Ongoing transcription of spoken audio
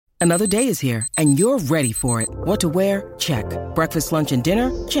Another day is here, and you're ready for it. What to wear? Check. Breakfast, lunch, and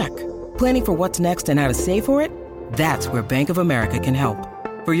dinner? Check. Planning for what's next and how to save for it? That's where Bank of America can help.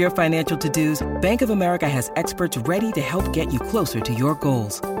 For your financial to-dos, Bank of America has experts ready to help get you closer to your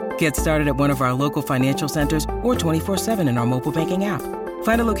goals. Get started at one of our local financial centers or 24/7 in our mobile banking app.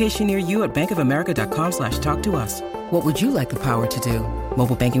 Find a location near you at bankofamerica.com/talktous. What would you like the power to do?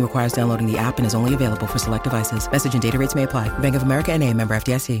 Mobile banking requires downloading the app and is only available for select devices. Message and data rates may apply. Bank of America N.A., member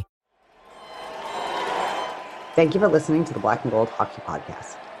FDIC. Thank you for listening to the Black and Gold Hockey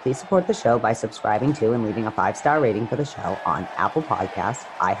Podcast. Please support the show by subscribing to and leaving a 5-star rating for the show on Apple Podcasts,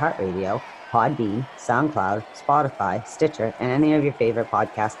 iHeartRadio, Podbean, SoundCloud, Spotify, Stitcher, and any of your favorite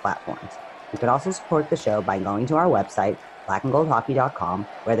podcast platforms. You can also support the show by going to our website, blackandgoldhockey.com,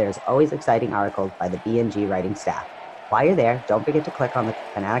 where there's always exciting articles by the B&G writing staff. While you're there, don't forget to click on the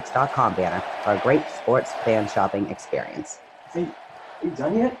fanatics.com banner for a great sports fan shopping experience. Hey, are you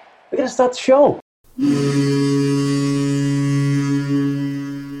done yet? We gotta start the show.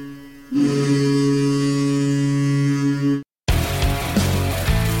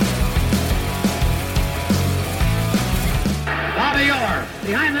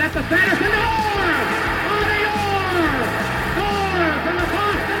 Behind the net to Sanderson, Orr! Bobby Orr! Orr from the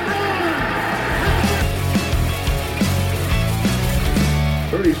Boston Bruins!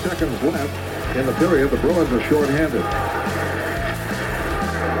 30 seconds left in the period. The Bruins are shorthanded.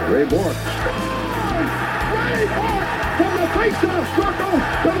 Ray Bourque. Ray Bourque from the face-off circle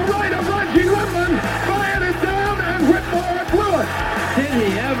to the right of Reggie Whitman. Fired it down and Whitmore blew it. Did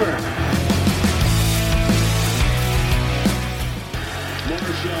he ever?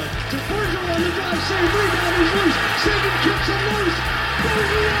 To Virgil on the drive, save, rebound, he's loose. Sagan kicks him loose.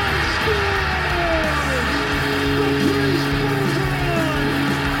 Bergeron scores! The Priest Bulls are on!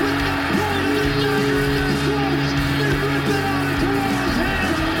 With the point of the dagger in their throats, they rip it out of Toronto's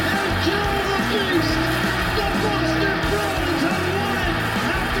hands and kill the beast! The Boston Bruins have won it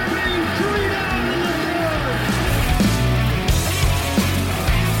after being 3 down in the third!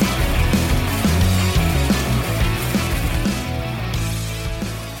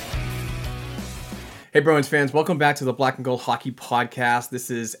 Hey Bruins fans, welcome back to the Black and Gold Hockey Podcast. This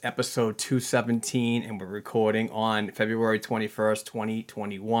is episode 217 and we're recording on February 21st,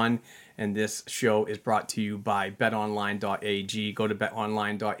 2021. And this show is brought to you by betonline.ag. Go to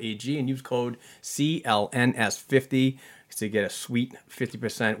betonline.ag and use code CLNS50 to get a sweet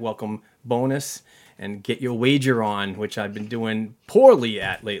 50% welcome bonus and get your wager on, which I've been doing poorly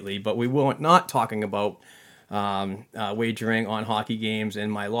at lately, but we were not talking about wagering on hockey games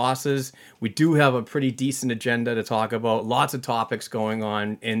and my losses. We do have a pretty decent agenda to talk about. Lots of topics going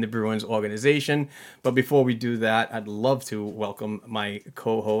on in the Bruins organization. But before we do that, I'd love to welcome my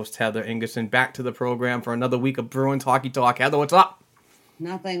co-host, Heather Ingerson, back to the program for another week of Bruins Hockey Talk. Heather, what's up?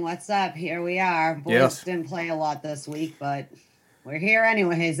 Nothing. What's up? Here we are. Boys Yes. didn't play a lot this week, but we're here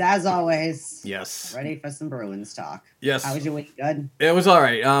anyways, as always. Yes. Ready for some Bruins talk. Yes. How was your week? Good? It was all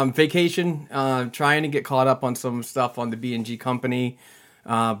right. Vacation, trying to get caught up on some stuff on the B&G company.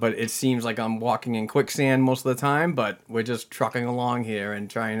 But it seems like I'm walking in quicksand most of the time, but we're just trucking along here and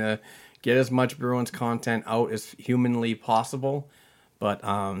trying to get as much Bruins content out as humanly possible. But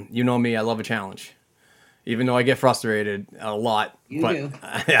you know me, I love a challenge. Even though I get frustrated a lot. You but, do.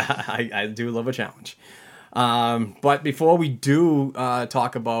 Yeah, I do love a challenge. But before we do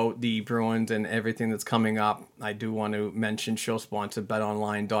talk about the Bruins and everything that's coming up, I do want to mention show sponsor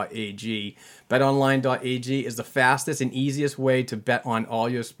betonline.ag. Betonline.ag is the fastest and easiest way to bet on all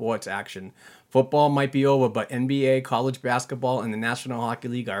your sports action. Football might be over, but NBA, college basketball, and the National Hockey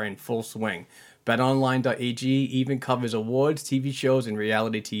League are in full swing. Betonline.ag even covers awards, TV shows, and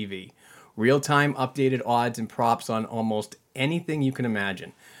reality TV. Real-time updated odds and props on almost anything you can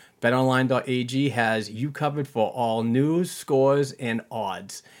imagine. BetOnline.ag has you covered for all news, scores, and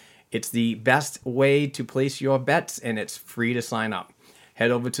odds. It's the best way to place your bets, and it's free to sign up.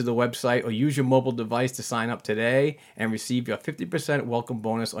 Head over to the website or use your mobile device to sign up today and receive your 50% welcome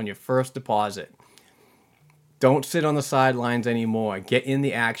bonus on your first deposit. Don't sit on the sidelines anymore. Get in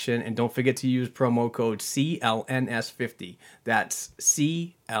the action, and don't forget to use promo code CLNS50. That's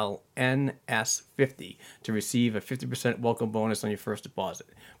CLNS50 to receive a 50% welcome bonus on your first deposit.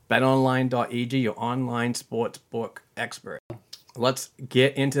 BetOnline.ag, your online sportsbook expert. Let's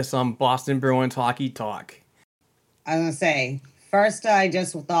get into some Boston Bruins hockey talk. I was going to say, first, I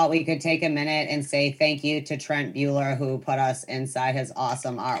just thought we could take a minute and say thank you to Trent Bueller, who put us inside his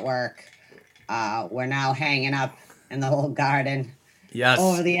awesome artwork. We're now hanging up in the whole garden. Yes.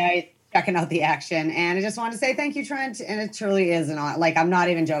 Over the ice, checking out the action. And I just want to say thank you, Trent. And it truly is an honor. Like, I'm not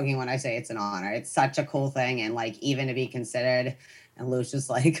even joking when I say it's an honor. It's such a cool thing. And, like, even to be considered And Lou's just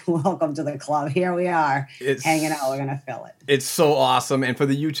like, welcome to the club. Here we are, hanging out. We're going to fill it. It's so awesome. And for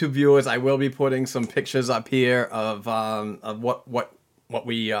the YouTube viewers, I will be putting some pictures up here of what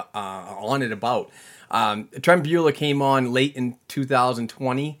we are on it about. Trent Bueller came on late in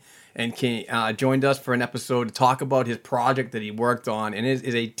 2020 and joined us for an episode to talk about his project that he worked on. And it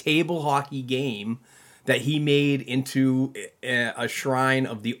is a table hockey game that he made into a shrine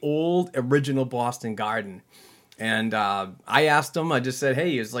of the old original Boston Garden. And I asked him, I just said,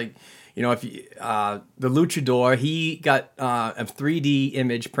 hey, it's like, if you, the luchador, he got a 3D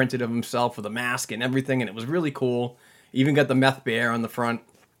image printed of himself with a mask and everything, and it was really cool. Even got the meth bear on the front.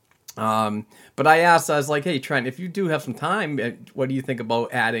 But I was like, hey, Trent, if you do have some time, what do you think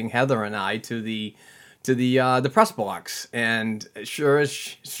about adding Heather and I to the press box? And sure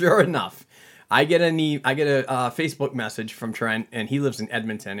enough, I get a Facebook message from Trent, and he lives in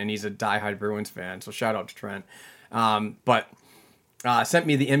Edmonton, and he's a diehard Bruins fan. So shout out to Trent. But sent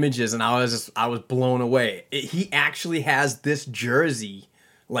me the images, and I was blown away. He actually has this jersey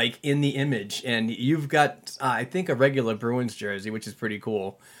like in the image, and you've got I think a regular Bruins jersey, which is pretty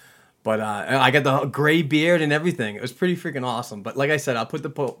cool. But I got the gray beard and everything. It was pretty freaking awesome. But like I said, I'll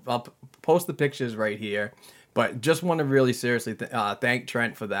post the pictures right here. But just want to really seriously thank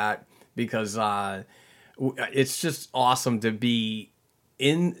Trent for that, because it's just awesome to be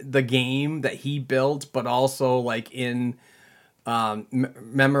in the game that he built, but also like in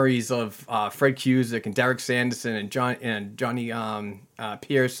memories of Fred Cusick and Derek Sanderson and Johnny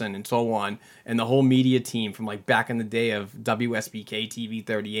Pearson and so on, and the whole media team from like back in the day of WSBK TV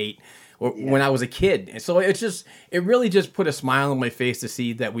 38 when I was a kid. And so it really just put a smile on my face to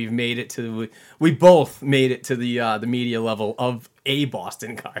see that we both made it to the media level of a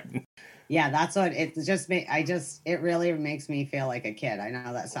Boston Garden. Yeah, that's what it just it really makes me feel like a kid. I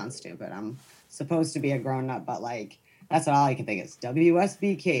know that sounds stupid. I'm supposed to be a grown up, but like, that's all I can think is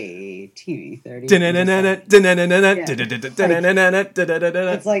WSBK TV 30.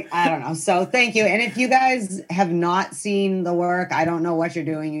 It's like, I don't know. So thank you. And if you guys have not seen the work, I don't know what you're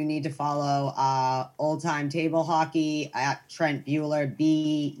doing. You need to follow Old Time Table Hockey at Trent Bueller,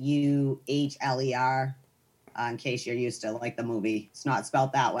 Buhler. In case you're used to like the movie, it's not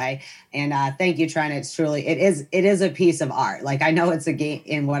spelled that way. And thank you, Trent. It's truly, it is a piece of art. Like, I know it's a game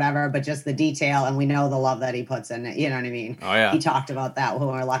in whatever, but just the detail, and we know the love that he puts in it. You know what I mean? Oh yeah. He talked about that when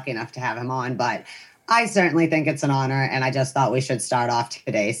we were lucky enough to have him on, but I certainly think it's an honor. And I just thought we should start off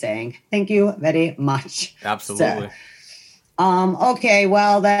today saying thank you very much. Absolutely. So, okay,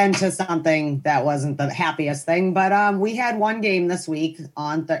 well then to something that wasn't the happiest thing, but we had one game this week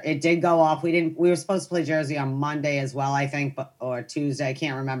it did go off. We were supposed to play Jersey on Monday as well, I think, or Tuesday, I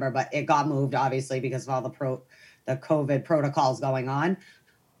can't remember, but it got moved obviously because of all the COVID protocols going on.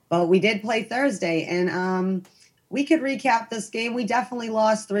 But we did play Thursday, and we could recap this game. We definitely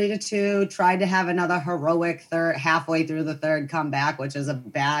lost 3-2, tried to have another heroic halfway through the third comeback, which is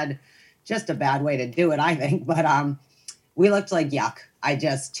just a bad way to do it, I think. But we looked like yuck.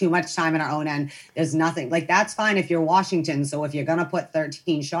 Too much time in our own end. There's nothing like that's fine if you're Washington. So if you're going to put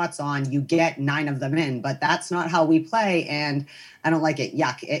 13 shots on, you get 9 of them in, but that's not how we play. And I don't like it.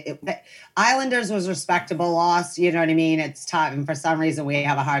 Yuck. Islanders was respectable loss. You know what I mean? It's tough. And for some reason we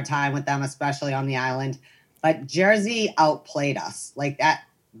have a hard time with them, especially on the island, but Jersey outplayed us like that.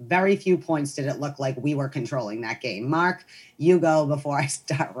 Very few points did it look like we were controlling that game. Mark, you go before I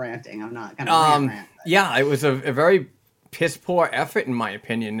start ranting. I'm not going to rant. Yeah, it was a very piss poor effort in my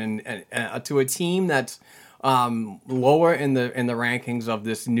opinion, and to a team that's lower in the rankings of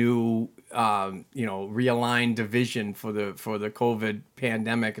this new realigned division for the COVID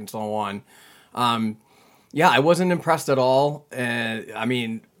pandemic and so on. I wasn't impressed at all. I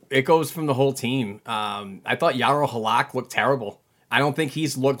mean, it goes from the whole team. I thought Jaro Halak looked terrible. I don't think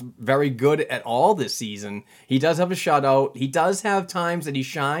he's looked very good at all this season. He does have a shutout. He does have times that he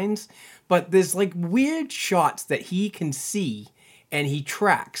shines, but there's like weird shots that he can see and he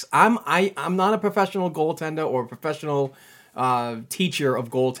tracks. I'm not a professional goaltender or a professional teacher of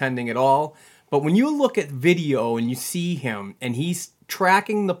goaltending at all, but when you look at video and you see him and he's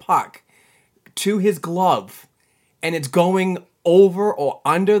tracking the puck to his glove and it's going over or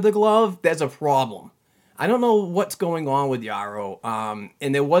under the glove, there's a problem. I don't know what's going on with Jaro.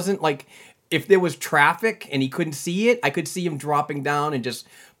 And there wasn't like, if there was traffic and he couldn't see it, I could see him dropping down and just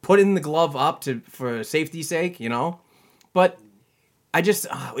putting the glove up for safety's sake, But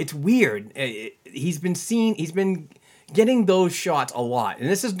it's weird. He's been getting those shots a lot. And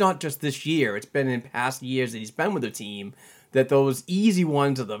this is not just this year. It's been in past years that he's been with the team, that those easy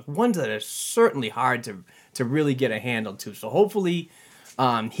ones are the ones that are certainly hard to really get a handle to. So hopefully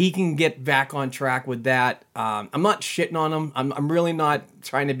he can get back on track with that. I'm not shitting on him. I'm really not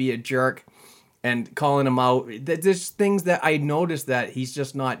trying to be a jerk and calling him out. There's things that I noticed that he's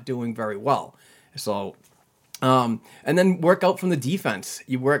just not doing very well. So, and then work out from the defense.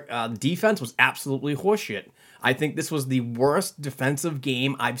 The defense was absolutely horseshit. I think this was the worst defensive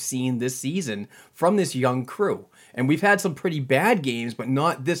game I've seen this season from this young crew. And we've had some pretty bad games, but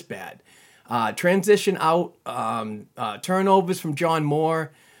not this bad. Transition out, turnovers from John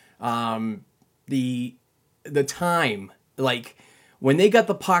Moore, the time, like when they got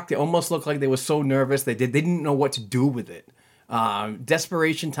the puck, it almost looked like they were so nervous they didn't know what to do with it.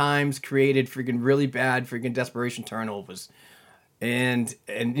 Desperation times created freaking really bad freaking desperation turnovers. And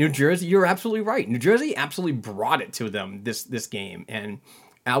New Jersey, you're absolutely right. New Jersey absolutely brought it to them this game, and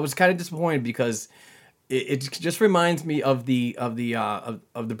I was kind of disappointed because it just reminds me of the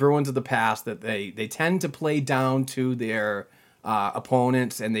Bruins of the past, that they tend to play down to their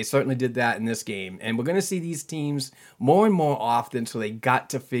opponents, and they certainly did that in this game. And we're going to see these teams more and more often, so they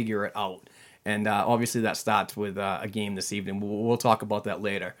got to figure it out. And obviously that starts with a game this evening. We'll talk about that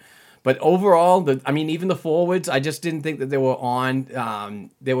later. But overall, even the forwards, I just didn't think that they were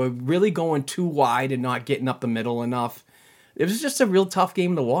on. They were really going too wide and not getting up the middle enough. It was just a real tough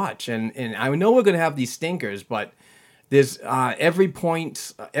game to watch. And I know we're going to have these stinkers, but there's every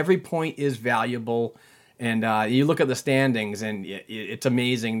point is valuable. And you look at the standings, and it's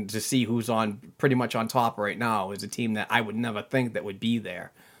amazing to see who's pretty much on top right now. Is a team that I would never think that would be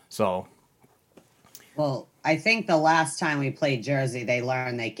there. So. Well, I think the last time we played Jersey, they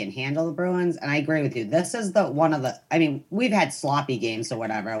learned they can handle the Bruins, and I agree with you. This is we've had sloppy games or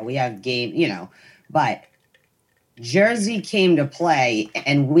whatever. We have but Jersey came to play,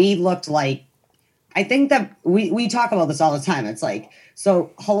 and we looked like, I think that we talk about this all the time. It's like,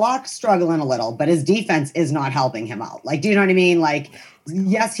 so Halak's struggling a little, but his defense is not helping him out. Like, do you know what I mean? Like,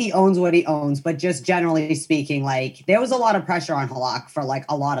 yes, he owns what he owns, but just generally speaking, like, there was a lot of pressure on Halak for like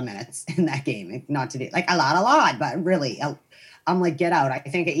a lot of minutes in that game. Not to do like a lot, but really, I'm like, get out. I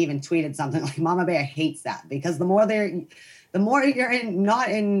think I even tweeted something like, Mama Bear hates that, because the more you're not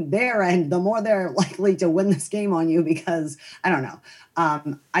in their end, the more they're likely to win this game on you, because I don't know.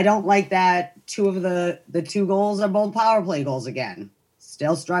 I don't like that two of the two goals are both power play goals again.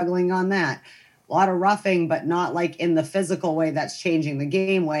 Still struggling on that. A lot of roughing, but not like in the physical way that's changing the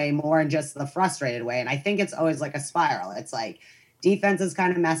game way, more in just the frustrated way. And I think it's always like a spiral. It's like defense is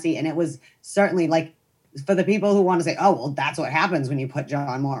kind of messy. And it was certainly like, for the people who want to say, oh, well, that's what happens when you put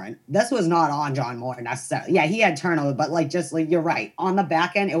John Moore in. This was not on John Moore necessarily. Yeah, he had turnover, but you're right. On the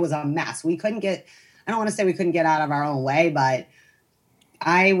back end, it was a mess. I don't want to say we couldn't get out of our own way, but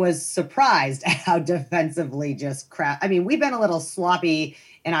I was surprised at how defensively just crap. I mean, we've been a little sloppy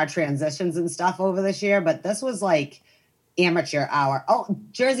in our transitions and stuff over this year, but this was like amateur hour. Oh,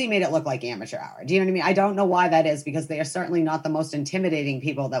 Jersey made it look like amateur hour. Do you know what I mean? I don't know why that is, because they are certainly not the most intimidating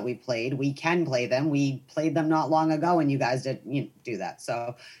people that we played. We can play them. We played them not long ago, and you guys did do that.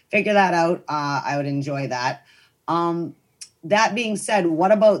 So figure that out. I would enjoy that. That being said,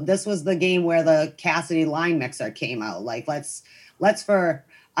 what about, this was the game where the Cassidy line mixer came out. Like,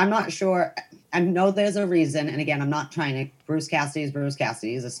 I'm not sure. I know there's a reason. And again, I'm not trying to, Bruce Cassidy is Bruce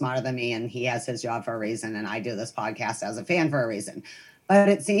Cassidy. He's smarter than me, and he has his job for a reason. And I do this podcast as a fan for a reason. But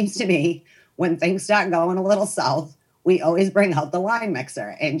it seems to me when things start going a little south, we always bring out the line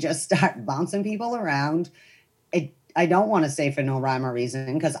mixer and just start bouncing people around. I don't want to say for no rhyme or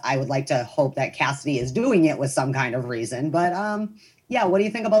reason, because I would like to hope that Cassidy is doing it with some kind of reason. But yeah, what do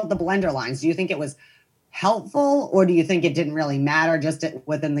you think about the blender lines? Do you think it was helpful, or do you think it didn't really matter just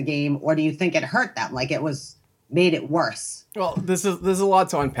within the game, or do you think it hurt them, like it was made it worse? Well, there's a lot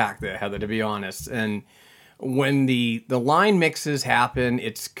to unpack there, Heather, to be honest. And when the line mixes happen,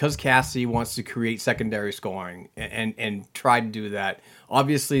 it's because Cassidy wants to create secondary scoring and try to do that.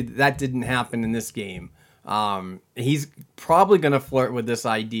 Obviously, that didn't happen in this game. He's probably going to flirt with this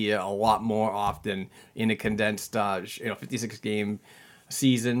idea a lot more often in a condensed 56 game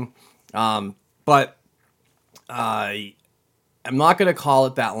season. But I'm not going to call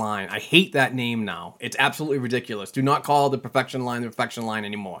it that line. I hate that name now. It's absolutely ridiculous. Do not call the perfection line the perfection line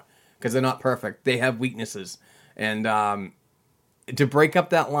anymore, because they're not perfect. They have weaknesses. And to break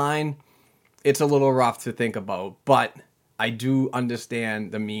up that line, it's a little rough to think about. But I do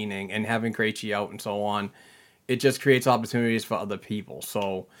understand the meaning, and having Krejci out and so on, it just creates opportunities for other people.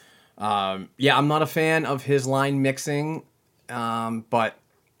 So, yeah, I'm not a fan of his line mixing, but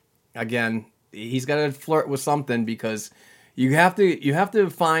again, he's got to flirt with something, because you have to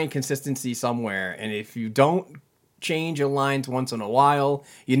find consistency somewhere. And if you don't change your lines once in a while,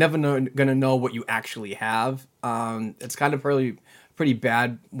 you're never going to know what you actually have. It's kind of pretty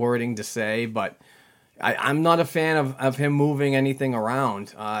bad wording to say, but I'm not a fan of him moving anything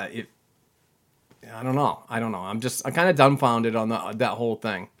around. I don't know. I'm kind of dumbfounded on that whole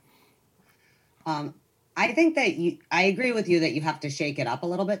thing. I think that I agree with you that you have to shake it up a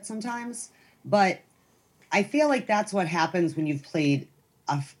little bit sometimes, but I feel like that's what happens when you've played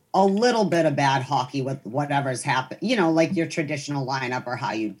a little bit of bad hockey with whatever's happened, like your traditional lineup or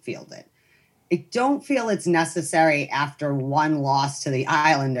how you field it. I don't feel it's necessary after one loss to the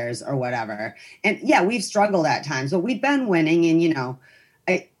Islanders or whatever. And yeah, we've struggled at times, but we've been winning. And,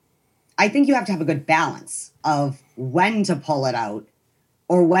 I think you have to have a good balance of when to pull it out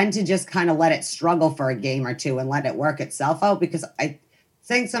or when to just kind of let it struggle for a game or two and let it work itself out. Because I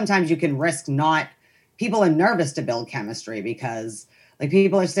think sometimes you can risk people are nervous to build chemistry because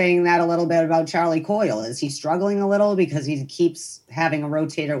people are saying that a little bit about Charlie Coyle. Is he struggling a little because he keeps having a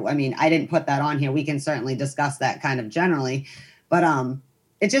rotator? I mean, I didn't put that on here. We can certainly discuss that kind of generally, but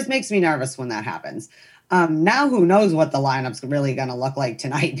it just makes me nervous when that happens. Now who knows what the lineup's really going to look like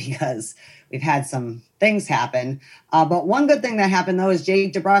tonight because we've had some things happen. But one good thing that happened though is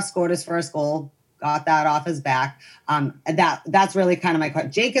Jake DeBrusk scored his first goal, got that off his back. That's really kind of my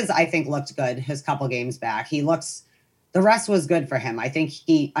question. Jake I think looked good his couple games back. The rest was good for him. I think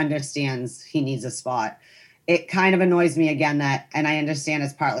he understands he needs a spot. It kind of annoys me again and I understand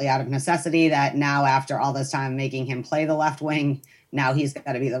it's partly out of necessity that now after all this time making him play the left wing, now he's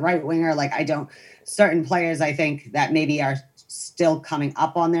got to be the right winger. Certain players I think that maybe are still coming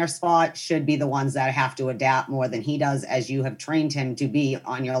up on their spot should be the ones that have to adapt more than he does as you have trained him to be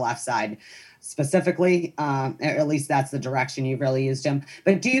on your left side. Specifically, or at least that's the direction you've really used him.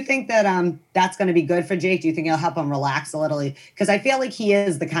 But do you think that that's going to be good for Jake? Do you think it'll help him relax a little? Because I feel like he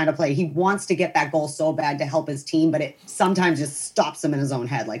is the kind of player, he wants to get that goal so bad to help his team, but it sometimes just stops him in his own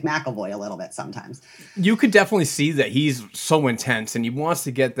head, like McAvoy a little bit sometimes. You could definitely see that he's so intense and he wants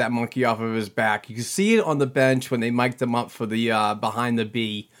to get that monkey off of his back. You can see it on the bench when they mic'd him up for the Behind the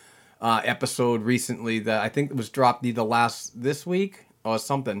B episode recently that I think was dropped either this week or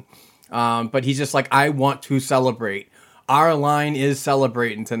something. But he's just like, I want to celebrate. Our line is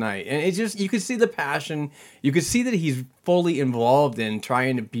celebrating tonight. And it's just, you could see the passion. You could see that he's fully involved in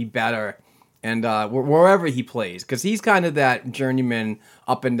trying to be better and wherever he plays. Because he's kind of that journeyman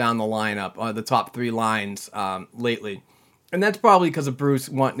up and down the lineup, the top three lines lately. And that's probably because of Bruce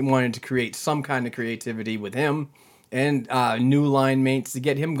wanting to create some kind of creativity with him and new line mates to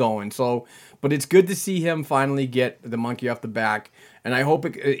get him going. But it's good to see him finally get the monkey off the back. And I hope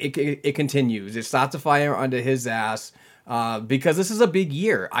it continues. It starts a fire under his ass because this is a big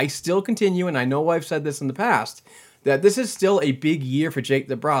year. I still continue, and I know I've said this in the past, that this is still a big year for Jake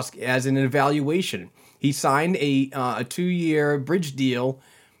DeBrusk as an evaluation. He signed a 2-year bridge deal,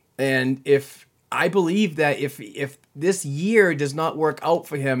 and I believe that if this year does not work out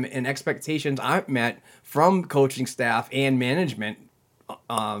for him and expectations aren't met from coaching staff and management,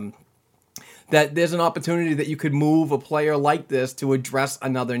 that there's an opportunity that you could move a player like this to address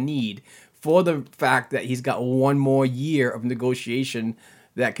another need for the fact that he's got one more year of negotiation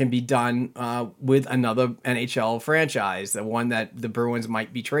that can be done with another NHL franchise, the one that the Bruins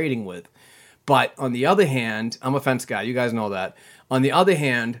might be trading with. But on the other hand, I'm a fence guy. You guys know that. On the other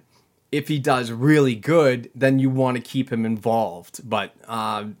hand, if he does really good, then you want to keep him involved. But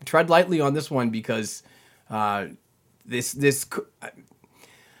tread lightly on this one because this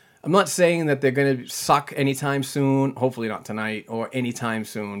I'm not saying that they're going to suck anytime soon. Hopefully not tonight or anytime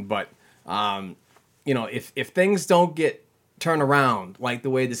soon. But, if things don't get turned around like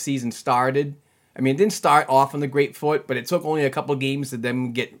the way the season started, I mean, it didn't start off on the great foot, but it took only a couple of games to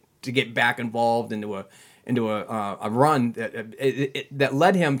them get back involved into a run that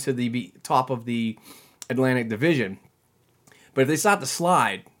led him to the top of the Atlantic Division. But if they start to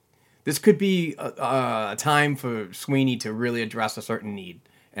slide, this could be a time for Sweeney to really address a certain need.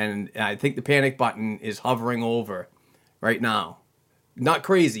 And I think the panic button is hovering over right now. Not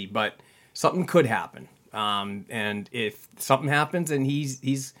crazy, but something could happen. And if something happens, and he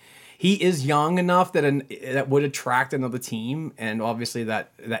is young enough that would attract another team, and obviously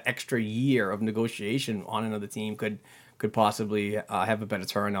that extra year of negotiation on another team could possibly have a better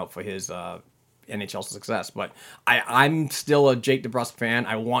turnout for his NHL success. But I'm still a Jake DeBrusk fan.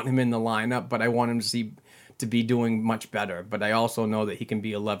 I want him in the lineup, but I want him to be doing much better, but I also know that he can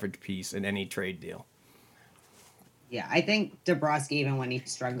be a leverage piece in any trade deal. Yeah, I think DeBrusk, even when he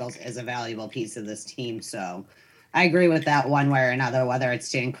struggles, is a valuable piece of this team. So I agree with that one way or another, whether it's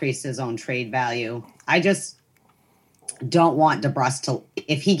to increase his own trade value. I just don't want DeBrusk to,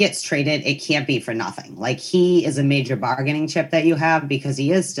 if he gets traded, it can't be for nothing. He is a major bargaining chip that you have because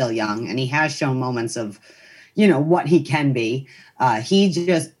he is still young and he has shown moments of, what he can be. I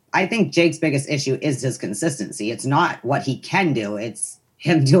think Jake's biggest issue is his consistency. It's not what he can do. It's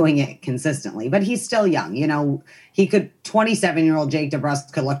him doing it consistently, but he's still young. 27-year-old Jake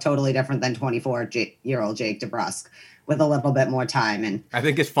DeBrusk could look totally different than 24-year-old Jake DeBrusk with a little bit more time. And I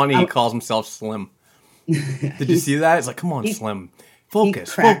think it's funny he calls himself Slim. Did you see that? It's like, come on, Slim.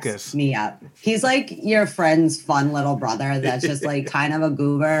 Focus. Me up. He's like your friend's fun little brother that's just like kind of a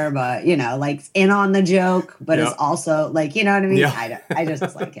goober, but like in on the joke, but is also like, you know what I mean? Yeah. I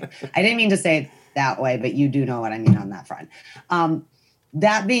just like him. I didn't mean to say it that way, but you do know what I mean on that front.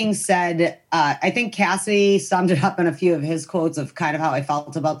 That being said, I think Cassidy summed it up in a few of his quotes of kind of how I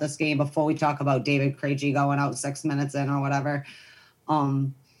felt about this game before we talk about David Krejci going out 6 minutes in or whatever.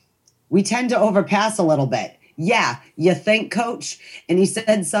 We tend to overpass a little bit. Yeah, you think, coach? And he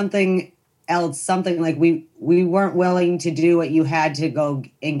said something else, something like we weren't willing to do what you had to go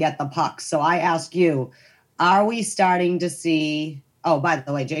and get the puck. So I ask you, are we starting to see... Oh, by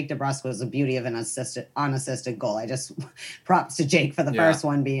the way, Jake DeBrusk was a beauty of an unassisted goal. I just props to Jake for the first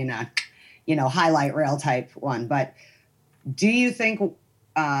one being a, highlight reel type one. But do you think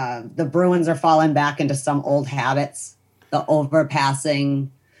the Bruins are falling back into some old habits, the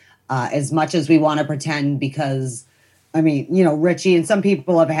overpassing, as much as we want to pretend? Because, Richie and some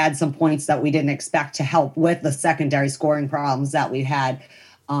people have had some points that we didn't expect to help with the secondary scoring problems that we had.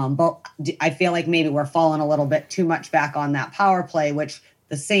 But I feel like maybe we're falling a little bit too much back on that power play, which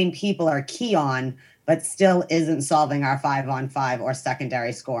the same people are key on, but still isn't solving our 5-on-5 or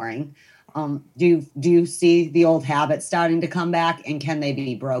secondary scoring. Do you see the old habits starting to come back, and can they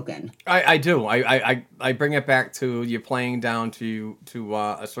be broken? I do. I bring it back to you playing down to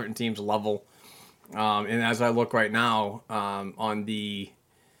a certain team's level. And as I look right now on the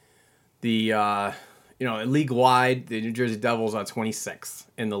league-wide, the New Jersey Devils are 26th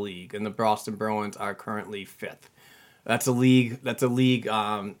in the league, and the Boston Bruins are currently 5th. That's a league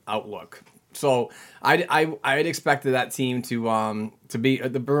outlook. So I'd expected that team to be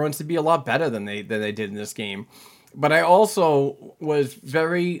the Bruins to be a lot better than they did in this game. But I also was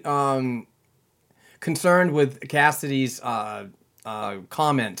very concerned with Cassidy's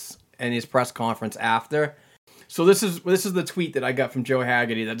comments in his press conference after. So this is the tweet that I got from Joe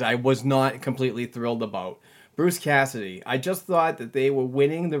Haggerty that I was not completely thrilled about. Bruce Cassidy, I just thought that they were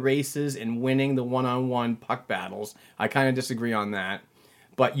winning the races and winning the one-on-one puck battles. I kind of disagree on that.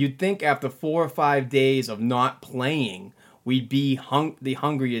 But you'd think after 4 or 5 days of not playing, we'd be the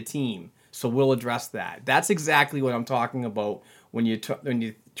hungrier team. So we'll address that. That's exactly what I'm talking about when you're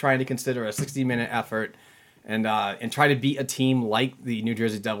trying to consider a 60-minute effort and try to beat a team like the New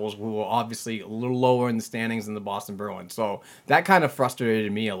Jersey Devils, who were obviously a little lower in the standings than the Boston Bruins. So that kind of frustrated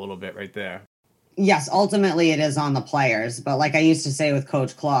me a little bit right there. Yes, ultimately it is on the players. But like I used to say with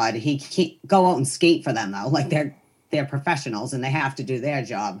Coach Claude, he can't go out and skate for them, though. Like they're professionals and they have to do their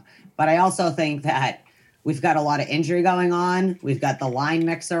job. But I also think that we've got a lot of injury going on. We've got the line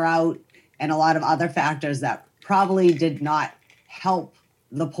mixer out and a lot of other factors that probably did not help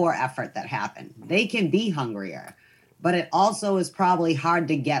the poor effort that happened. They can be hungrier, but it also is probably hard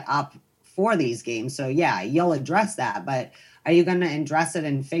to get up for these games. So yeah, you'll address that, but are you going to address it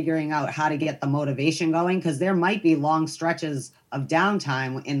in figuring out how to get the motivation going? Because there might be long stretches of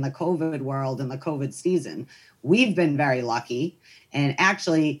downtime in the COVID world and the COVID season. We've been very lucky. And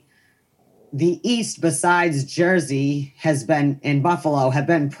actually, the East, besides Jersey, has been in Buffalo, have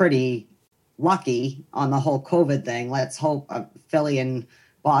been pretty lucky on the whole COVID thing. Let's hope Philly and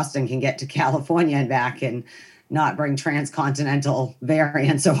Boston can get to California and back and not bring transcontinental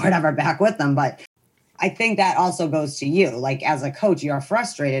variants or whatever back with them. But I think that also goes to you. Like as a coach, you're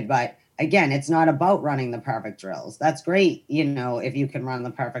frustrated, but again, it's not about running the perfect drills. That's great, if you can run the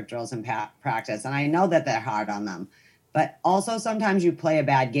perfect drills in practice. And I know that they're hard on them, but also sometimes you play a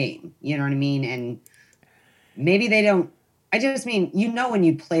bad game, you know what I mean? And maybe they don't. I just mean, when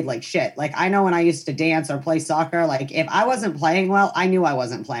you played like shit. Like I know when I used to dance or play soccer, like if I wasn't playing well, I knew I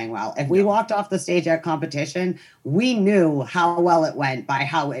wasn't playing well. If we walked off the stage at competition, we knew how well it went by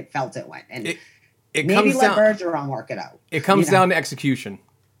how it felt it went. And maybe let Bergeron work it out. It comes down to execution.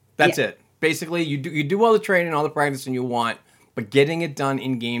 That's it. Basically, you do all the training, all the practicing you want, but getting it done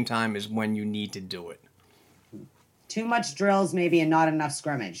in game time is when you need to do it. Too much drills maybe and not enough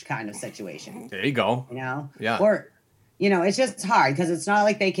scrimmage kind of situation. There you go. Yeah. Or, it's just hard because it's not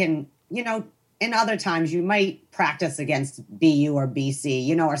like they can, in other times you might practice against BU or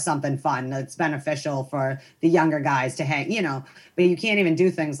BC, or something fun that's beneficial for the younger guys to hang, but you can't even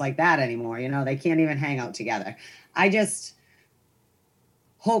do things like that anymore. They can't even hang out together.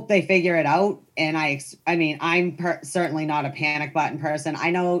 hope they figure it out. And I mean, I'm certainly not a panic button person. I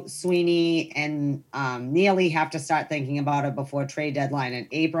know Sweeney and Neely have to start thinking about it before trade deadline in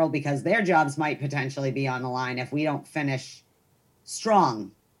April, because their jobs might potentially be on the line if we don't finish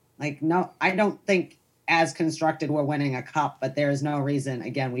strong. Like, no, I don't think as constructed we're winning a cup, but there is no reason,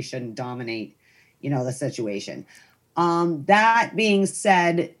 again, we shouldn't dominate, the situation. That being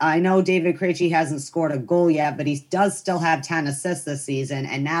said, I know David Krejci hasn't scored a goal yet, but he does still have 10 assists this season,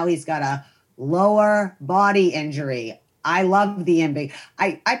 and now he's got a lower body injury. I love the NBA.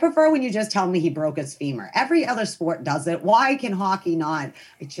 I prefer when you just tell me he broke his femur. Every other sport does it. Why can hockey not?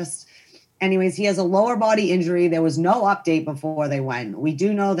 Anyways, he has a lower body injury. There was no update before they went. We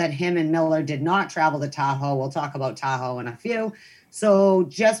do know that him and Miller did not travel to Tahoe. We'll talk about Tahoe in a few. So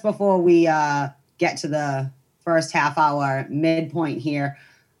just before we get to the first half hour midpoint here,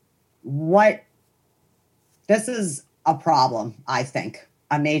 this is a problem, I think,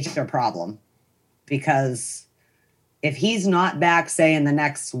 a major problem, because if he's not back, say, in the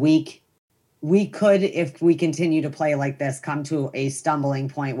next week, we could, if we continue to play like this, come to a stumbling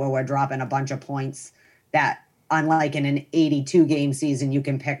point where we're dropping a bunch of points that, unlike in an 82 game season, you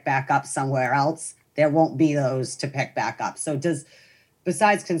can pick back up somewhere else. There won't be those to pick back up. So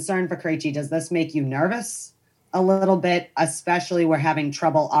besides concern for Krejci, does this make you nervous a little bit, especially we're having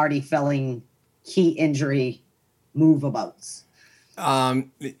trouble already filling key injury moveabouts? A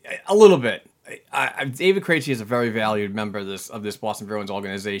little bit. David Krejci is a very valued member of this Boston Bruins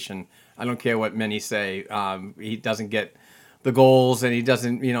organization. I don't care what many say. He doesn't get the goals, and he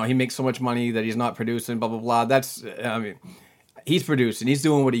doesn't. He makes so much money that he's not producing. Blah blah blah. He's producing. He's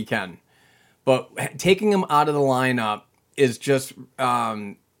doing what he can. But taking him out of the lineup is just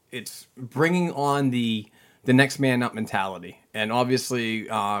it's bringing on the next man up mentality. And obviously,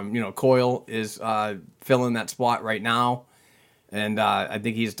 Coyle is filling that spot right now. And I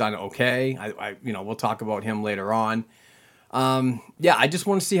think he's done okay. We'll talk about him later on. I just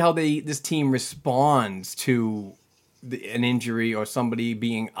want to see how this team responds to an injury or somebody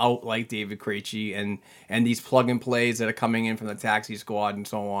being out like David Krejci and these plug and plays that are coming in from the taxi squad and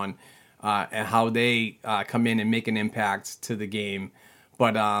so on, and how they come in and make an impact to the game.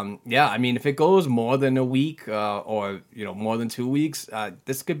 But if it goes more than a week or more than 2 weeks,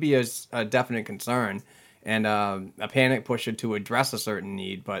 this could be a definite concern and a panic pusher to address a certain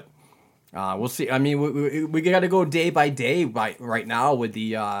need. But we'll see. I mean, we got to go day by day right now with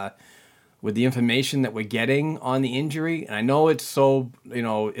the information that we're getting on the injury. And I know it's so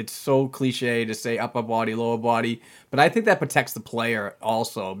cliche to say upper body, lower body, but I think that protects the player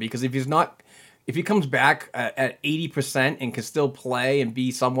also, because if he comes back at 80% and can still play and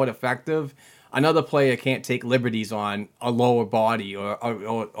be somewhat effective, another player can't take liberties on a lower body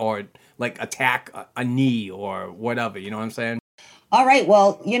or like attack a knee or whatever. You know what I'm saying? All right.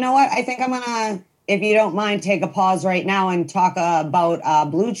 Well, you know what? I think I'm going to, if you don't mind, take a pause right now and talk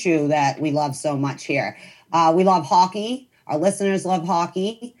about Blue Chew that we love so much here. We love hockey. Our listeners love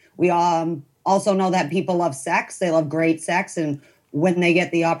hockey. We also know that people love sex. They love great sex. And when they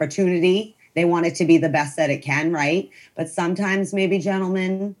get the opportunity, they want it to be the best that it can, right? But sometimes, maybe,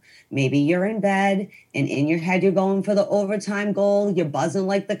 gentlemen, maybe you're in bed and in your head you're going for the overtime goal. You're buzzing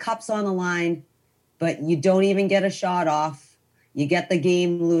like the cup's on the line, but you don't even get a shot off. You get the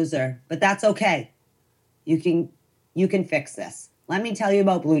game loser, but that's okay. You can fix this. Let me tell you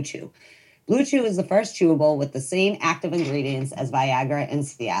about Blue Chew. Blue Chew is the first chewable with the same active ingredients as Viagra and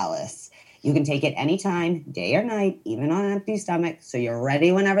Cialis. You can take it anytime, day or night, even on an empty stomach, so you're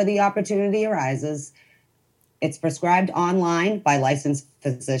ready whenever the opportunity arises. It's prescribed online by licensed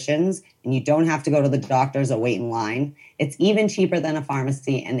physicians, and you don't have to go to the doctors or wait in line. It's even cheaper than a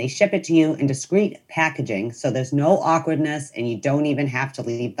pharmacy, and they ship it to you in discreet packaging, so there's no awkwardness, and you don't even have to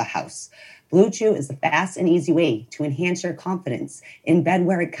leave the house. Blue Chew is the fast and easy way to enhance your confidence in bed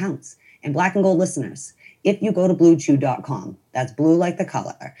where it counts. And Black and Gold listeners, if you go to bluechew.com, that's blue like the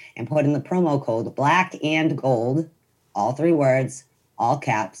color, and put in the promo code Black and Gold, all 3 words, all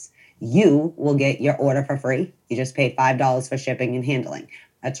caps, you will get your order for free. You just pay $5 for shipping and handling.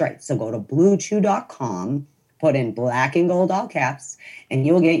 That's right. So go to bluechew.com, put in Black and Gold, all caps, and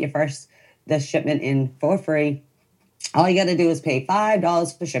you will get the shipment in for free. All you got to do is pay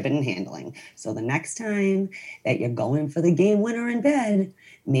 $5 for shipping and handling. So the next time that you're going for the game winner in bed,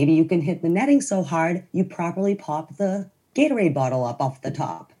 maybe you can hit the netting so hard you properly pop the Gatorade bottle up off the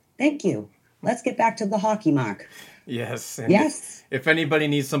top. Thank you. Let's get back to the hockey, Mark. Yes. Yes. If anybody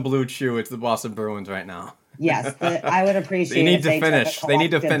needs some Blue Chew, it's the Boston Bruins right now. Yes, I would appreciate they need if to they finish. took a They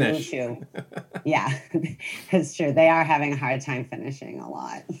need to collective finish. Blue Chew. Yeah, that's true. They are having a hard time finishing a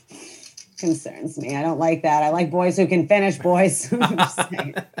lot. concerns me. I don't like that. I like boys who can finish, boys. I'm just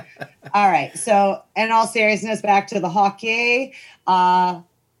saying. All right. So, in all seriousness, back to the hockey.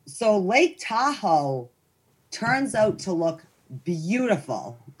 So Lake Tahoe turns out to look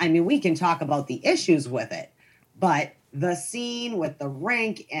beautiful. I mean, we can talk about the issues with it, but the scene with the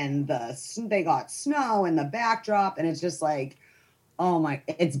rink and they got snow and the backdrop, and it's just like, oh my,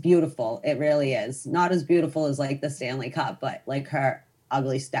 it's beautiful. It really is. Not as beautiful as like the Stanley Cup, but like her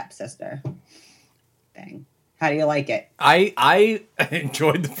ugly stepsister. Dang. How do you like it? I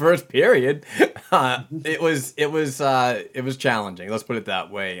enjoyed the first period. It was challenging. Let's put it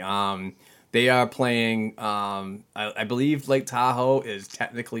that way. They are playing. I believe Lake Tahoe is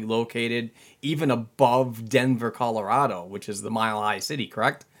technically located even above Denver, Colorado, which is the Mile High City,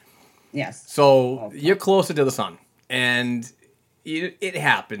 correct? Yes. So you're closer to the sun, and it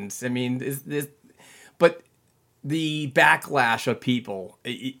happens. I mean, but the backlash of people,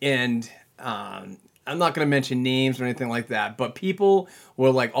 and I'm not going to mention names or anything like that, but people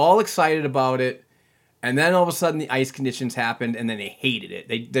were like all excited about it. And then all of a sudden the ice conditions happened and then they hated it.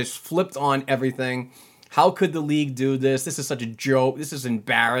 They just flipped on everything. How could the league do this? This is such a joke. This is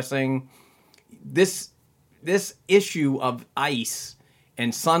embarrassing. This issue of ice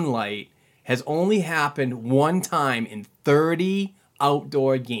and sunlight has only happened one time in 30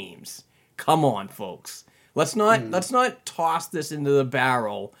 outdoor games. Come on, folks. Let's not toss this into the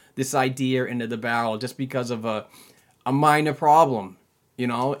barrel, this idea into the barrel just because of a minor problem,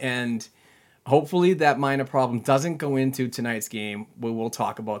 and hopefully that minor problem doesn't go into tonight's game where we'll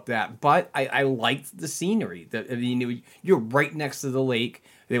talk about that. But I liked the scenery. You're right next to the lake.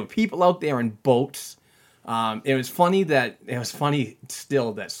 There were people out there in boats. It was funny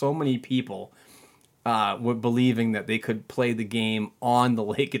still that so many people were believing that they could play the game on the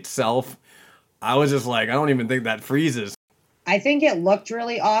lake itself. I was just like, I don't even think that freezes. I think it looked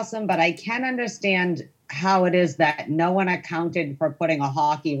really awesome, but I can understand how it is that no one accounted for putting a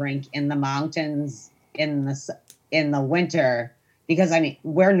hockey rink in the mountains in the winter, because I mean,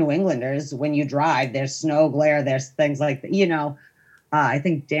 we're New Englanders. When you drive, there's snow glare, there's things like that. I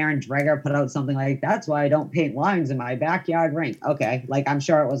think Darren Dreger put out something like, that's why I don't paint lines in my backyard rink. Okay, like I'm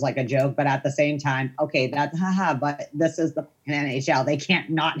sure it was like a joke, but at the same time, okay, that's but this is the NHL. They can't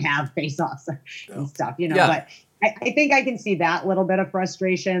not have face-offs and stuff, Yeah. But I think I can see that little bit of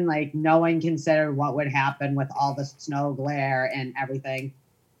frustration, like no one considered what would happen with all the snow glare and everything.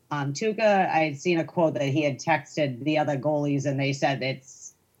 Tuukka, I had seen a quote that he had texted the other goalies, and they said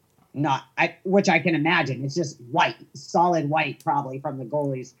it's not, which I can imagine. It's just white, solid white, probably from the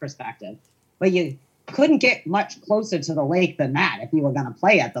goalie's perspective. But you couldn't get much closer to the lake than that if you were going to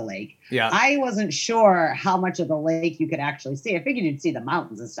play at the lake. Yeah. I wasn't sure how much of the lake you could actually see. I figured you'd see the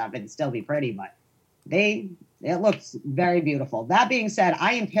mountains and stuff and still be pretty, but it looks very beautiful. That being said,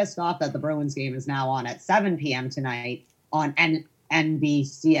 I am pissed off that the Bruins game is now on at 7 p.m. tonight on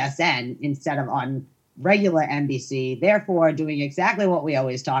NBCSN instead of on regular NBC, therefore doing exactly what we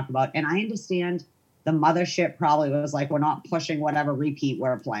always talk about. And I understand the mothership probably was like, we're not pushing whatever repeat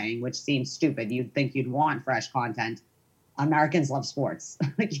we're playing, which seems stupid. You'd think you'd want fresh content. Americans love sports,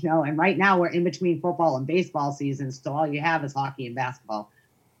 and right now we're in between football and baseball seasons, so all you have is hockey and basketball.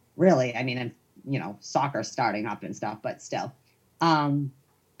 Really, I mean, and soccer starting up and stuff, but still.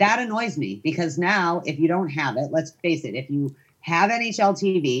 That annoys me because now if you don't have it, let's face it, if you have NHL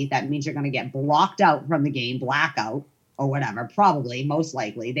TV, that means you're going to get blocked out from the game, blackout or whatever, probably, most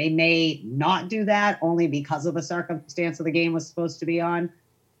likely. They may not do that only because of the circumstance of the game was supposed to be on.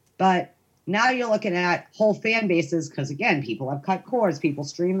 But now you're looking at whole fan bases because, again, people have cut cords. People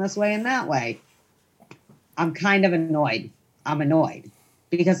stream this way and that way. I'm kind of annoyed. I'm annoyed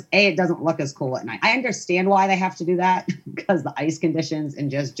because, A, it doesn't look as cool at night. I understand why they have to do that because the ice conditions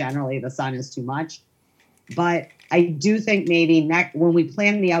and just generally the sun is too much. But I do think maybe when we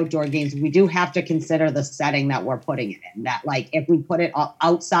plan the outdoor games, we do have to consider the setting that we're putting it in. That, like, if we put it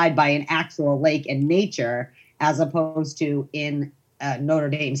outside by an actual lake and nature, as opposed to in Notre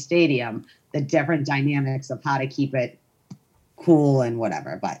Dame Stadium, the different dynamics of how to keep it cool and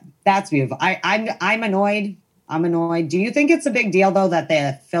whatever. But that's beautiful. I'm annoyed. I'm annoyed. Do you think it's a big deal, though, that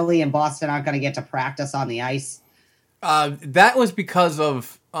the Philly and Boston aren't going to get to practice on the ice? That was because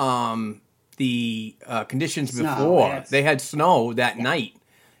of the conditions Snow, before. yes. They had snow that night,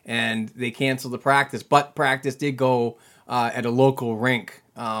 and they canceled the practice. But practice did go at a local rink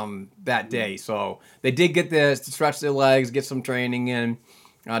that day. So they did get there to stretch their legs, get some training in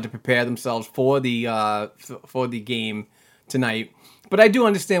to prepare themselves for the game tonight. But I do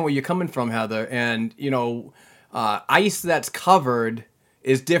understand where you're coming from, Heather. And, ice that's covered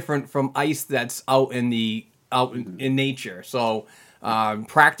is different from ice that's out in nature. So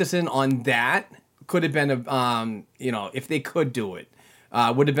Practicing on that could have been if they could do it,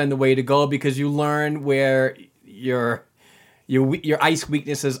 would have been the way to go, because you learn where your ice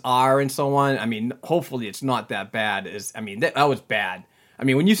weaknesses are and so on. I mean, hopefully it's not that bad. That was bad. I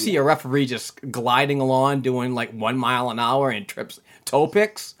mean, when you see a referee just gliding along doing like 1 mile an hour and trips toe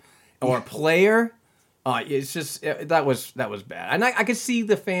picks, or a player, it's just that was bad. And I could see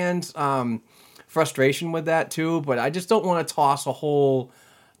the fans' frustration with that too. But I just don't want to toss the whole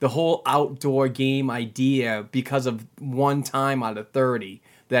outdoor game idea because of one time out of 30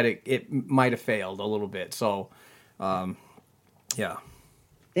 that it might have failed a little bit. So. Yeah.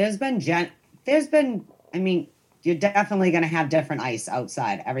 There's been, I mean, you're definitely going to have different ice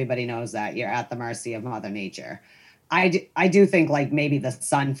outside. Everybody knows that. You're at the mercy of Mother Nature. I do think like maybe the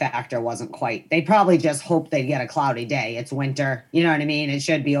sun factor wasn't quite, they probably just hoped they'd get a cloudy day. It's winter. You know what I mean? It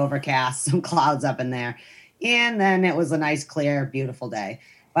should be overcast, some clouds up in there. And then it was a nice, clear, beautiful day.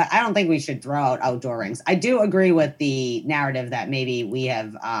 But I don't think we should throw out outdoor rings. I do agree with the narrative that maybe we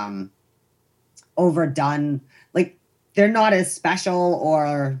have overdone, like, they're not as special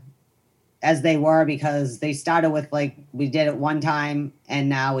or as they were, because they started with like, we did it one time and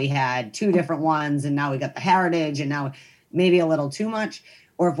now we had 2 different ones, and now we got the heritage, and now maybe a little too much.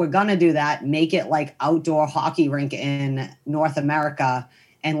 Or if we're going to do that, make it like outdoor hockey rink in North America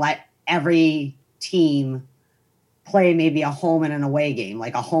and let every team play maybe a home and an away game,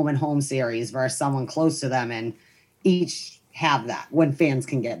 like a home and home series versus someone close to them, and each have that when fans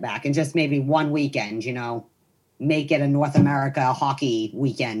can get back, and just maybe one weekend, make it a North America hockey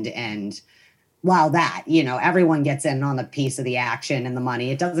weekend. And while that, everyone gets in on a piece of the action and the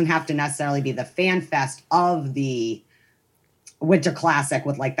money. It doesn't have to necessarily be the fan fest of the Winter Classic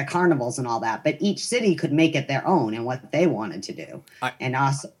with like the carnivals and all that, but each city could make it their own and what they wanted to do. And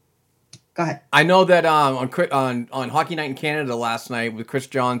also, go ahead. I know that on Hockey Night in Canada last night with Chris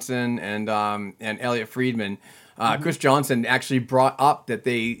Johnson and Elliot Friedman, Chris Johnson actually brought up that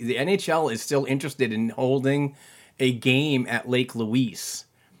the NHL is still interested in holding a game at Lake Louise.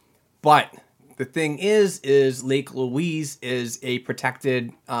 But the thing is Lake Louise is a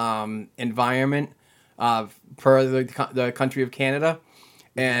protected environment per the country of Canada.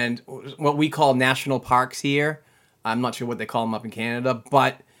 And what we call national parks here, I'm not sure what they call them up in Canada,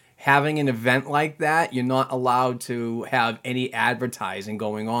 but having an event like that, you're not allowed to have any advertising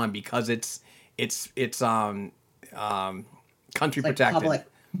going on because it's country protected. Public.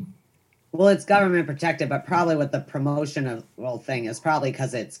 Well, it's government protected, but probably with the promotion of thing is probably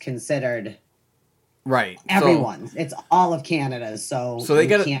because it's considered right. Everyone's. It's all of Canada's, so they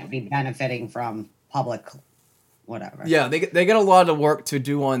can't be benefiting from public whatever. Yeah, they got a lot of work to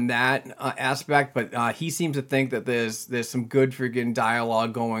do on that aspect, but he seems to think that there's some good friggin'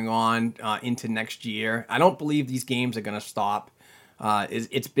 dialogue going on into next year. I don't believe these games are going to stop.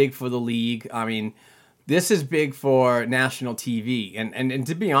 It's big for the league. I mean, this is big for national TV, and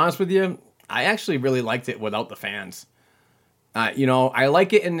to be honest with you, I actually really liked it without the fans. I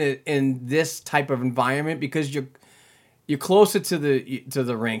like it in this type of environment because you're closer to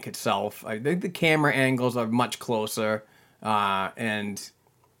the rink itself. I think the camera angles are much closer, and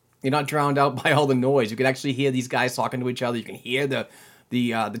you're not drowned out by all the noise. You can actually hear these guys talking to each other. You can hear the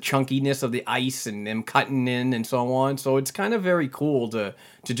chunkiness of the ice and them cutting in and so on. So it's kind of very cool to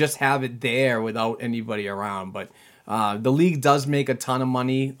just have it there without anybody around. But the league does make a ton of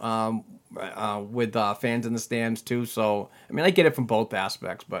money with fans in the stands too. So I mean, I get it from both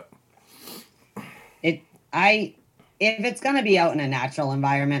aspects, but if it's going to be out in a natural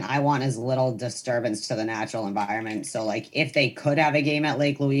environment, I want as little disturbance to the natural environment. So, like, if they could have a game at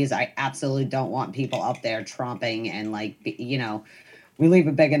Lake Louise, I absolutely don't want people up there tromping and, like, we leave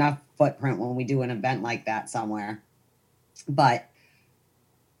a big enough footprint when we do an event like that somewhere. But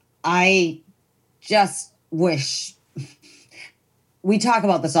I just wish we talk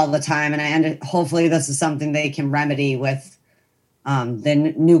about this all the time, and hopefully this is something they can remedy with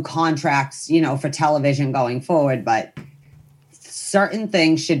the new contracts, for television going forward. But certain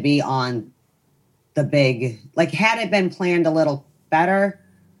things should be on the big, like, had it been planned a little better,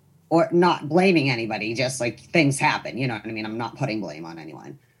 or not blaming anybody, just like things happen. You know what I mean? I'm not putting blame on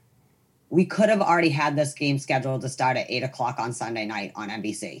anyone. We could have already had this game scheduled to start at 8:00 on Sunday night on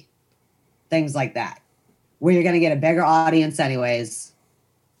NBC. Things like that, where you're going to get a bigger audience anyways.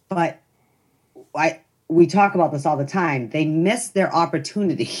 But we talk about this all the time. They missed their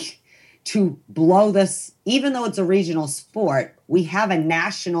opportunity to blow this, even though it's a regional sport. We have a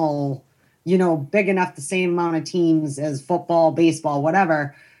national, big enough, the same amount of teams as football, baseball,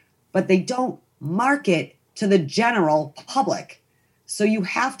 whatever, but they don't market to the general public. So you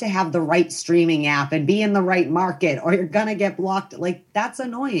have to have the right streaming app and be in the right market or you're going to get blocked. Like, that's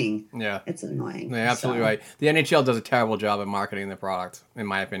annoying. Yeah. It's annoying. Yeah, absolutely right. The NHL does a terrible job at marketing their product, in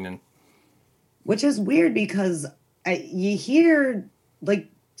my opinion. Which is weird because you hear, like,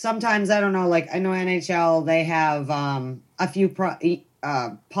 sometimes, I don't know, like, I know NHL, they have a few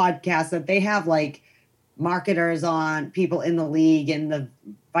podcasts that they have, like, marketers on, people in the league and the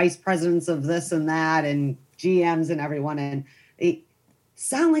vice presidents of this and that and GMs and everyone. And they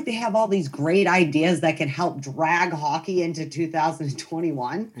sound like they have all these great ideas that can help drag hockey into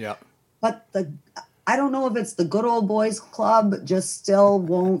 2021. Yeah. But I don't know if it's the good old boys club just still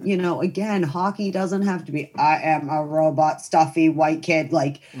won't, again, hockey doesn't have to be, I am a robot, stuffy white kid.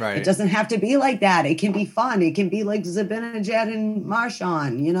 Like, Right. It doesn't have to be like that. It can be fun. It can be like Zibanejad and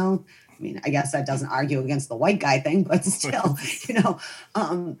Marchand, I mean, I guess that doesn't argue against the white guy thing, but still,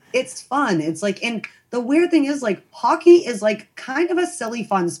 it's fun. It's like, and the weird thing is, like, hockey is like kind of a silly,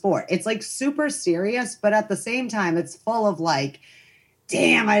 fun sport. It's like super serious, but at the same time, it's full of like,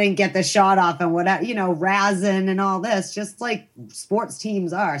 damn, I didn't get the shot off and whatever, razzing and all this, just like sports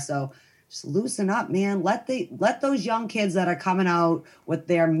teams are. So just loosen up, man. Let those young kids that are coming out with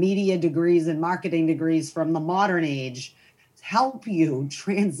their media degrees and marketing degrees from the modern age help you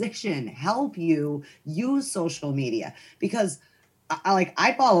transition, help you use social media. Because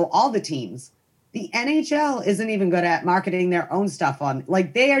I follow all the teams. The NHL isn't even good at marketing their own stuff on,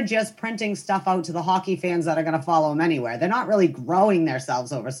 like, they are just printing stuff out to the hockey fans that are going to follow them anywhere. They're not really growing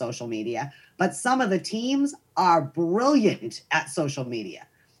themselves over social media, but some of the teams are brilliant at social media.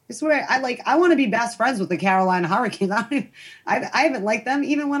 I swear, I want to be best friends with the Carolina Hurricanes. I haven't liked them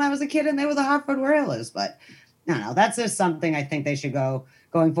even when I was a kid and they were the Hartford Whalers, but no, that's just something I think they should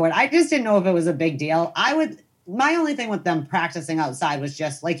going forward. I just didn't know if it was a big deal. My only thing with them practicing outside was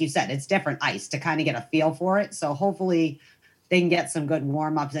just, like you said, it's different ice to kind of get a feel for it. So hopefully they can get some good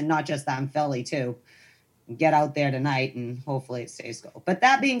warm-ups, and not just that in Philly too. Get out there tonight and hopefully it stays go. But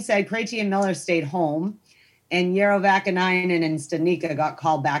that being said, Krejci and Miller stayed home and Eero Vakanainen and Stanika got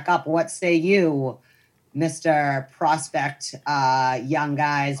called back up. What say you, Mr. Prospect, young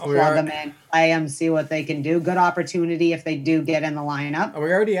guys? Plug them in, play them, see what they can do. Good opportunity if they do get in the lineup. Are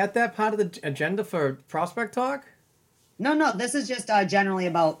we already at that part of the agenda for prospect talk? No, this is just generally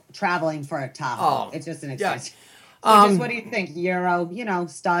about traveling for a Tahoe. It's just an extension. Yeah. So just what do you think, Euro?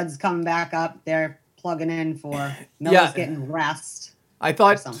 Studs coming back up. They're plugging in for Miller's getting rest. I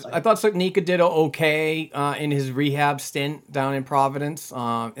thought Stanika did okay in his rehab stint down in Providence,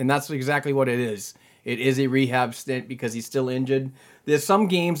 and that's exactly what it is. It is a rehab stint because he's still injured. There's some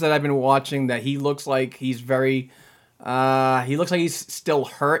games that I've been watching that he looks like he's still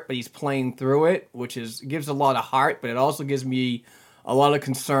hurt, but he's playing through it, which gives a lot of heart, but it also gives me a lot of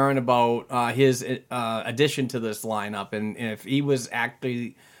concern about his addition to this lineup, and if he was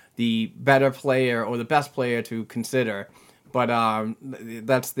actually the better player or the best player to consider. But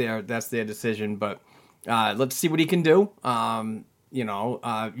that's their decision. But let's see what he can do. Urho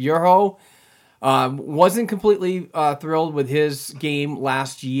wasn't completely thrilled with his game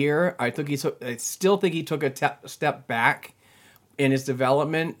last year. I still think he took a step back in his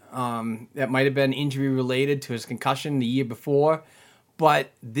development. That might have been injury related to his concussion the year before.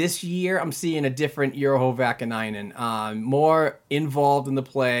 But this year, I'm seeing a different Urho Vakanainen, more involved in the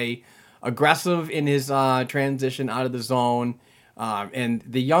play, aggressive in his transition out of the zone, and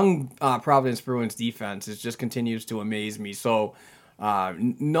the young Providence Bruins defense just continues to amaze me. So,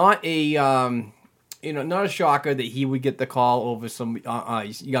 not a shocker that he would get the call over some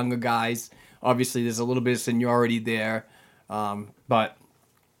younger guys. Obviously, there's a little bit of seniority there, but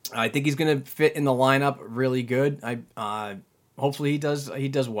I think he's going to fit in the lineup really good. Hopefully he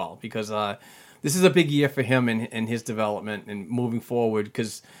does well, because this is a big year for him and his development and moving forward,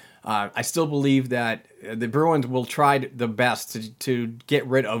 because I still believe that the Bruins will try the best to get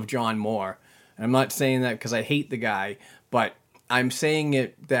rid of John Moore. And I'm not saying that because I hate the guy, but I'm saying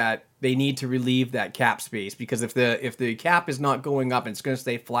it that they need to relieve that cap space, because if the cap is not going up and it's going to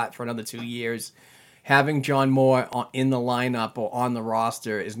stay flat for another 2 years, having John Moore in the lineup or on the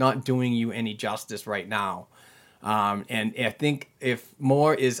roster is not doing you any justice right now. And I think if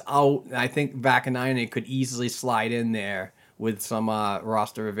Moore is out, I think Vakanainen could easily slide in there with some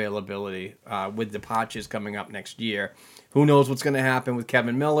roster availability with departures coming up next year. Who knows what's going to happen with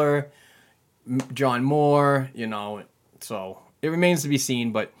Kevin Miller, John Moore, so it remains to be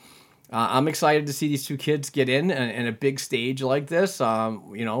seen. But I'm excited to see these two kids get in a big stage like this.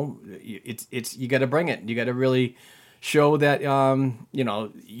 It's you got to bring it. You got to really show that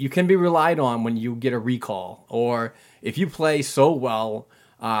you can be relied on when you get a recall, or if you play so well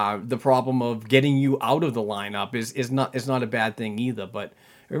The problem of getting you out of the lineup is not a bad thing either. But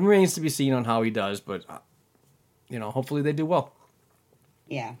it remains to be seen on how he does. But hopefully they do well.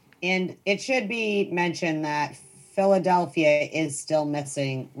 Yeah, and it should be mentioned that Philadelphia is still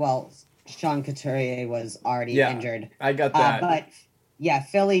missing. Well, Sean Couturier was already injured. I got that. But yeah,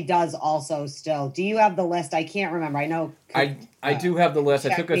 Philly does also still. Do you have the list? I can't remember. I know. I do have the list.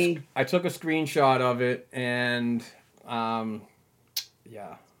 I took me. a screenshot of it, and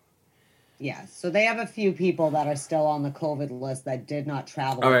yeah. Yeah, so they have a few people that are still on the COVID list that did not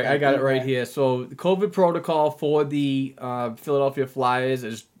travel. All right, I got it right here. So the COVID protocol for the Philadelphia Flyers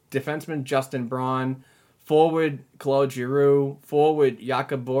is defenseman Justin Braun, forward Claude Giroux, forward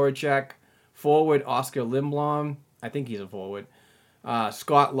Jakub Voracek, forward Oscar Lindblom. I think he's a forward.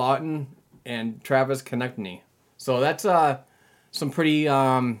 Scott Lawton and Travis Konechny. So that's some pretty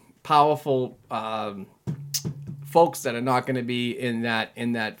powerful folks that are not going to be in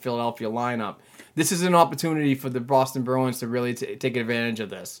that Philadelphia lineup. This is an opportunity for the Boston Bruins to really take advantage of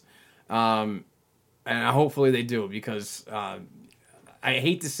this, and hopefully they do, because I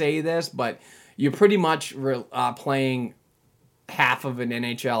hate to say this, but you're pretty much playing half of an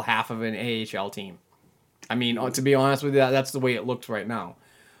NHL, half of an AHL team. I mean, to be honest with you, that's the way it looks right now.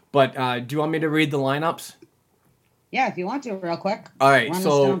 But do you want me to read the lineups? Yeah, if you want to, real quick. All right, Run so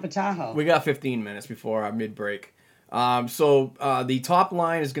the stone for Tahoe. We got 15 minutes before our mid-break. So the top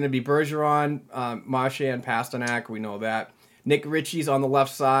line is going to be Bergeron, Marchand, Pasternak. We know that. Nick Ritchie's on the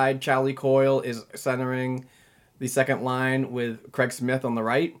left side. Charlie Coyle is centering the second line with Craig Smith on the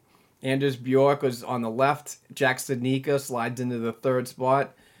right. Anders Bjork is on the left. Jack Studnicka slides into the third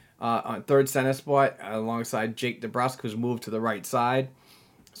center spot, alongside Jake DeBrusk, who's moved to the right side.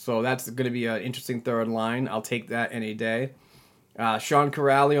 So that's going to be an interesting third line. I'll take that any day. Sean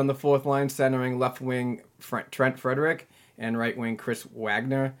Corrali on the fourth line, centering left wing Trent Frederick and right wing Chris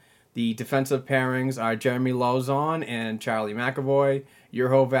Wagner. The defensive pairings are Jeremy Lauzon and Charlie McAvoy.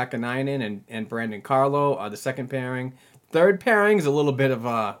 Urho Vakanainen and Brandon Carlo are the second pairing. Third pairing is a little bit of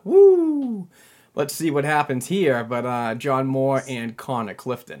a woo. Let's see what happens here. But John Moore and Connor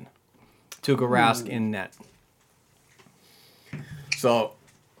Clifton. Tuukka Rask in net. So,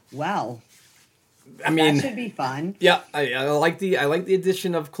 well, I mean, that should be fun. Yeah, I like the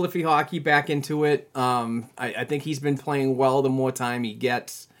addition of Cliffy Hockey back into it. I think he's been playing well the more time he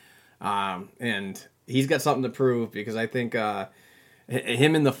gets, and he's got something to prove, because I think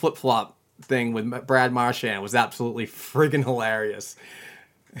him in the flip flop thing with Brad Marchand was absolutely friggin' hilarious.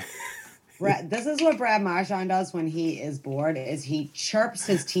 This is what Brad Marchand does when he is bored, is he chirps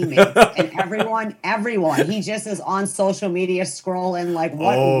his teammates and everyone. He just is on social media scrolling like,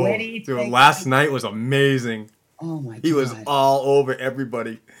 what witty dude, thing. last night was amazing. Oh my God. He was all over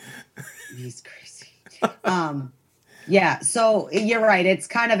everybody. He's crazy. Yeah, so you're right. It's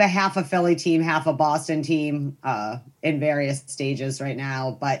kind of a half a Philly team, half a Boston team in various stages right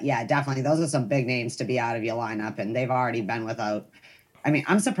now. But yeah, definitely those are some big names to be out of your lineup, and they've already been without. I mean,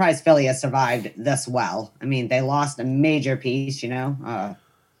 I'm surprised Philly has survived this well. I mean, they lost a major piece, Selke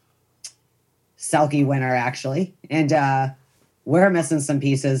winner, actually. And we're missing some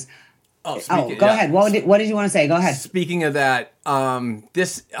pieces. Go ahead. What did you want to say? Go ahead. Speaking of that,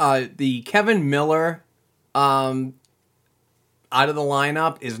 the Kevin Miller out of the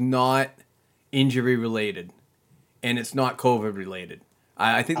lineup is not injury related, and it's not COVID related.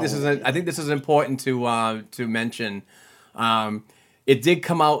 I think this is important to mention. It did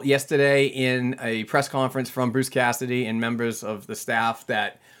come out yesterday in a press conference from Bruce Cassidy and members of the staff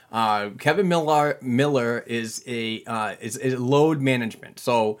that Kevin Miller is a load management.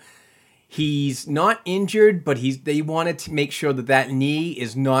 So he's not injured, but they wanted to make sure that knee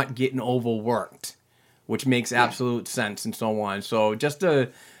is not getting overworked, which makes absolute sense and so on. So just to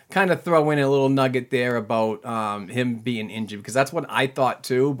kind of throw in a little nugget there about him being injured, because that's what I thought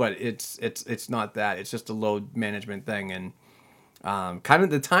too, but it's not that. It's just a load management thing. And kind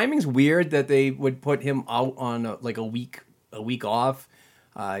of the timing's weird that they would put him out on a week off.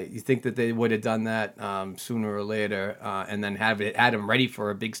 You think that they would have done that sooner or later, and then had him ready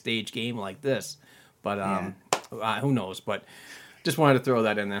for a big stage game like this. But who knows? But just wanted to throw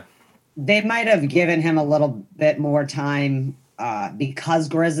that in there. They might have given him a little bit more time because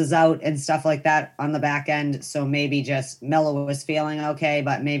Grizz is out and stuff like that on the back end. So maybe just Miller was feeling okay,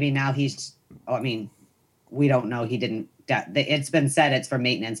 but maybe now he's. I mean, we don't know. He didn't. It's been said it's for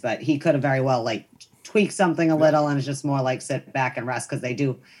maintenance, but he could have very well tweak something a little, and it's just more sit back and rest, because they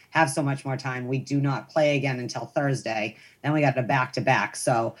do have so much more time. We do not play again until Thursday. Then we got the back-to-back.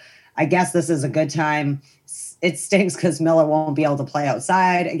 So I guess this is a good time. It stinks because Miller won't be able to play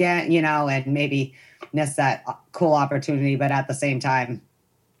outside again, and maybe miss that cool opportunity. But at the same time,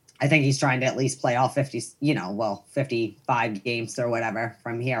 I think he's trying to at least play all 50, 55 games or whatever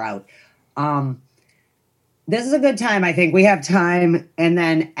from here out. This is a good time. I think we have time. And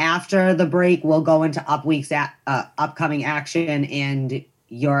then after the break, we'll go into upcoming action and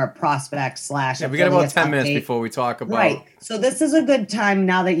your prospects / Yeah, we got about 10 minutes before we talk about. Right. So this is a good time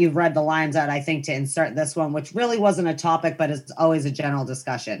now that you've read the lines out, I think, to insert this one, which really wasn't a topic, but it's always a general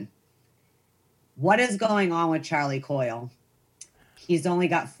discussion. What is going on with Charlie Coyle? He's only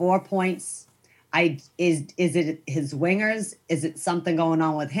got 4 points. Is it his wingers? Is it something going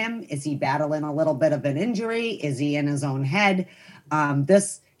on with him? Is he battling a little bit of an injury? Is he in his own head?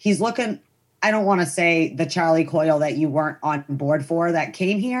 He's looking. I don't want to say the Charlie Coyle that you weren't on board for that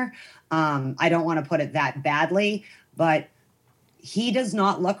came here. I don't want to put it that badly, but he does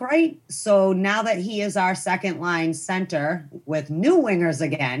not look right. So now that he is our second line center with new wingers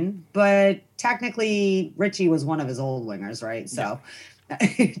again, but technically Richie was one of his old wingers, right? So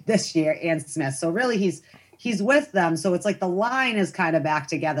this year, and Smith. So really he's with them. So it's like the line is kind of back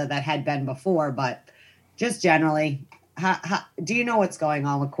together that had been before, but just generally, how do you know what's going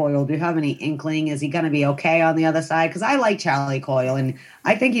on with Coyle? Do you have any inkling? Is he going to be okay on the other side? Because I like Charlie Coyle, and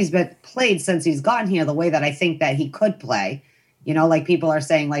I think he's been played since he's gotten here the way that I think that he could play. Like people are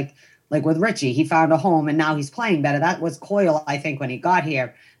saying, like with Richie, he found a home and now he's playing better. That was Coyle, I think, when he got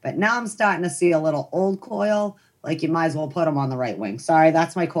here. But now I'm starting to see a little old Coyle. Like you might as well put him on the right wing. Sorry,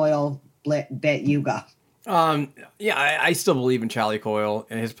 that's my Coyle bit. You go. I still believe in Charlie Coyle,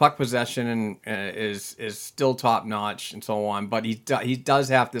 and his puck possession is still top notch and so on. But he does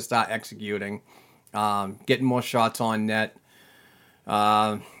have to start executing, getting more shots on net.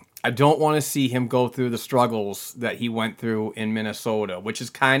 I don't want to see him go through the struggles that he went through in Minnesota, which is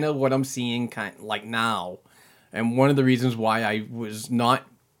kind of what I'm seeing like now, and one of the reasons why I was not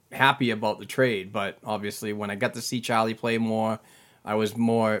happy about the trade. But obviously, when I got to see Charlie play more, I was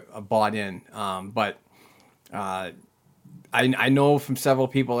more bought in. I know from several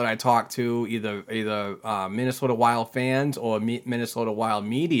people that I talked to, either Minnesota Wild fans or Minnesota Wild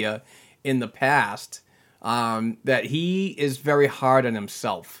media in the past, that he is very hard on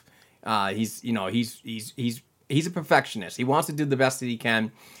himself. He's a perfectionist. He wants to do the best that he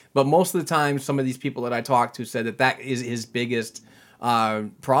can, but most of the time, some of these people that I talked to said that is his biggest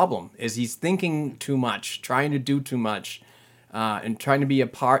problem. Is he's thinking too much, trying to do too much, and trying to be a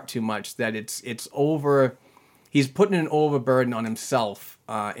part too much. That it's over. He's putting an overburden on himself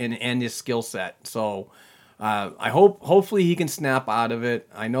and his skill set. So hopefully he can snap out of it.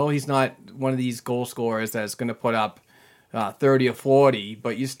 I know he's not one of these goal scorers that's going to put up 30 or 40,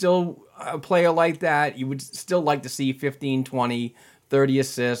 but you still, a player like that, you would still like to see 15, 20, 30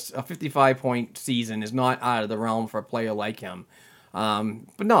 assists. A 55-point season is not out of the realm for a player like him.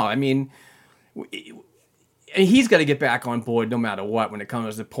 But no, I mean, he's got to get back on board no matter what when it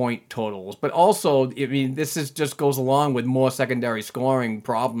comes to point totals. But also, I mean, just goes along with more secondary scoring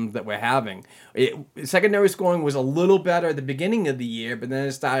problems that we're having. Secondary scoring was a little better at the beginning of the year, but then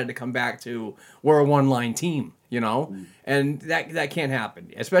it started to come back to we're a one-line team, and that can't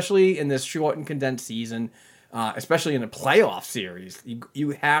happen, especially in this short and condensed season, especially in a playoff series. You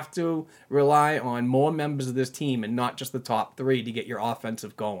have to rely on more members of this team and not just the top three to get your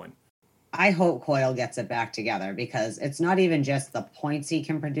offensive going. I hope Coyle gets it back together, because it's not even just the points he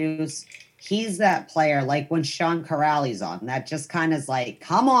can produce. He's that player, like when Sean Corrali's on, that just kind of is like,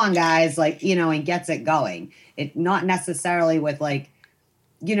 come on, guys, and gets it going. It not necessarily with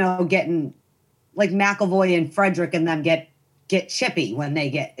getting like McAvoy and Frederick and them get chippy when they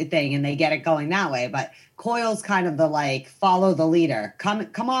get a thing and they get it going that way. But Coyle's kind of the follow the leader.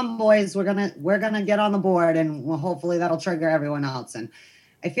 Come on, boys, we're gonna get on the board, and hopefully that'll trigger everyone else. And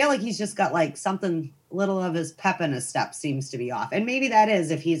I feel like he's just got something, little of his pep in his step seems to be off. And maybe that is,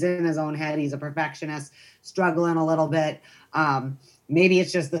 if he's in his own head, he's a perfectionist, struggling a little bit. Maybe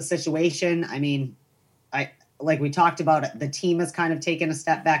it's just the situation. I mean, like we talked about, the team has kind of taken a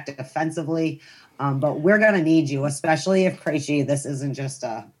step back defensively. But we're going to need you, especially if Krejci, this isn't just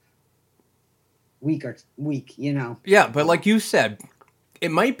a week. Yeah, but like you said, it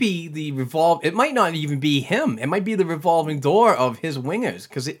might be it might not even be him. It might be the revolving door of his wingers,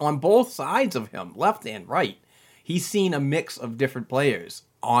 because on both sides of him, left and right, he's seen a mix of different players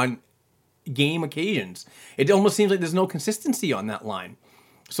on game occasions. It almost seems like there's no consistency on that line.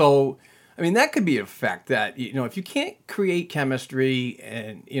 So, I mean, that could be a fact that, if you can't create chemistry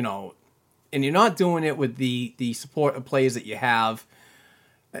and you're not doing it with the support of players that you have,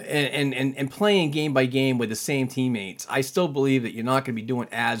 and playing game by game with the same teammates, I still believe that you're not going to be doing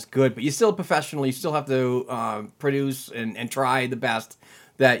as good. But you're still professional. You still have to produce and try the best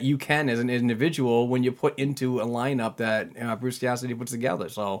that you can as an individual when you put into a lineup that Bruce Cassidy puts together.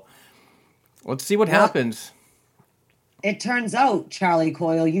 So let's see what happens. It turns out, Charlie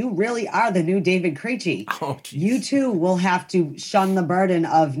Coyle, you really are the new David Krejci. Oh, geez. You too will have to shun the burden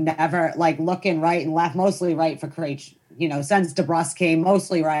of never looking right and left, mostly right for Krejci. Since DeBrusque came,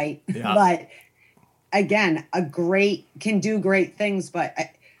 mostly right. Yeah. But again, can do great things, but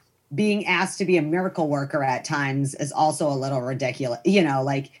being asked to be a miracle worker at times is also a little ridiculous.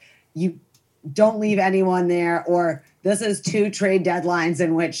 You don't leave anyone there, or this is 2 trade deadlines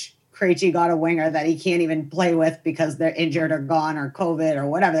in which Krejci got a winger that he can't even play with because they're injured or gone or COVID or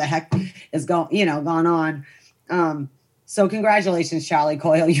whatever the heck is gone on. So congratulations, Charlie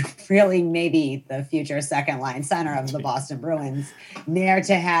Coyle. You really may be the future second line center of the Boston Bruins. Near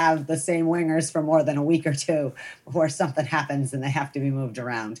to have the same wingers for more than a week or two before something happens and they have to be moved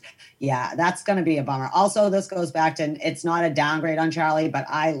around. Yeah, that's going to be a bummer. Also, this goes back to, it's not a downgrade on Charlie, but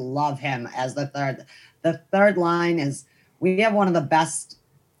I love him as the third. The third line is, we have one of the best.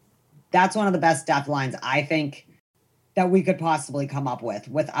 That's one of the best depth lines, I think, that we could possibly come up with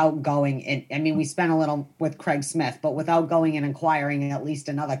without going in. I mean, we spent a little with Craig Smith, but without going and acquiring at least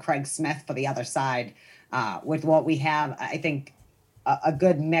another Craig Smith for the other side. With what we have, I think a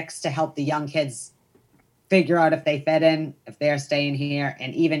good mix to help the young kids figure out if they fit in, if they're staying here,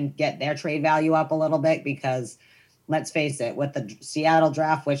 and even get their trade value up a little bit, because let's face it, with the Seattle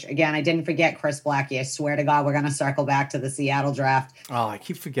draft, which, again, I didn't forget Chris Blackie. I swear to God, we're going to circle back to the Seattle draft. Oh, I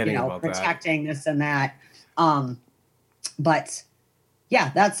keep forgetting about protecting this and that. But,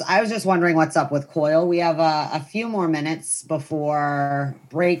 yeah, I was just wondering what's up with Coyle. We have a few more minutes before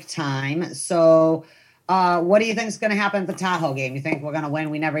break time. So what do you think is going to happen at the Tahoe game? You think we're going to win?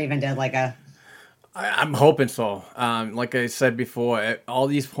 We never even did I'm hoping so. Like I said before, all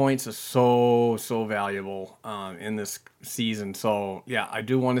these points are so valuable in this season. So, yeah, I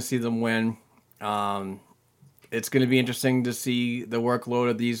do want to see them win. It's going to be interesting to see the workload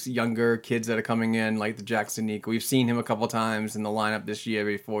of these younger kids that are coming in, like the Jackson Nico. We've seen him a couple times in the lineup this year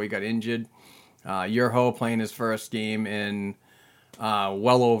before he got injured. Urho playing his first game in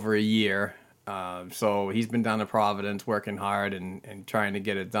well over a year. So he's been down to Providence working hard and trying to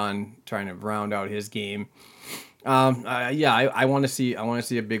get it done, trying to round out his game. I want to see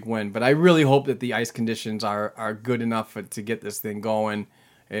a big win, but I really hope that the ice conditions are good enough to get this thing going.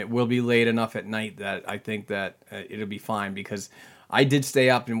 It will be late enough at night that I think that it'll be fine, because I did stay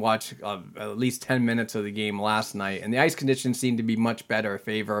up and watch at least 10 minutes of the game last night, and the ice conditions seemed to be much better,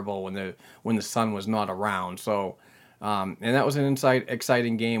 favorable when the sun was not around. So. And that was an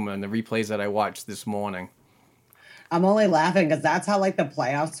exciting game in the replays that I watched this morning. I'm only laughing because that's how the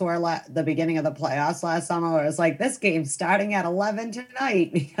playoffs were, the beginning of the playoffs last summer, where it was this game's starting at 11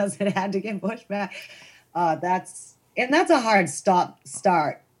 tonight because it had to get pushed back. That's a hard start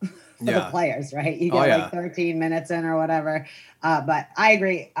for the players, right? You get 13 minutes in or whatever. But I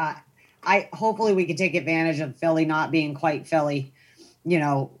agree. Hopefully we can take advantage of Philly not being quite Philly,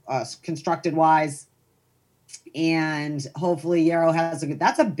 constructed wise. And hopefully Euro has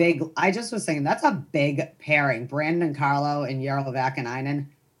that's a big pairing. Brandon Carlo and Euro Vakanainen.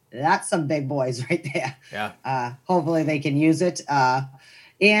 That's some big boys right there. Yeah. Hopefully they can use it.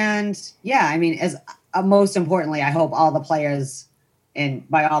 And yeah, I mean, most importantly, I hope all the players, and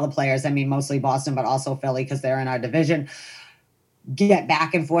by all the players, I mean mostly Boston, but also Philly, because they're in our division, get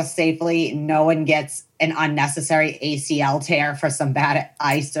back and forth safely. No one gets an unnecessary ACL tear for some bad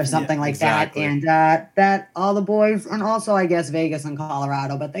ice or something that. And that all the boys, and also I guess Vegas and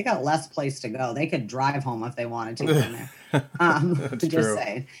Colorado, but they got less place to go. They could drive home if they wanted to from there. That's just true.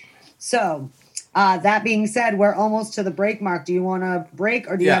 saying. So that being said, we're almost to the break mark. Do you want to break,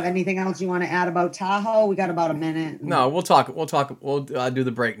 or do you have anything else you want to add about Tahoe? We got about a minute. No, we'll talk. We'll do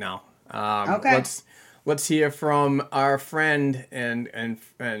the break now. Okay. Let's hear from our friend and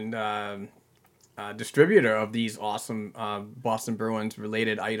distributor of these awesome Boston Bruins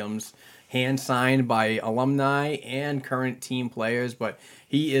related items, hand signed by alumni and current team players. But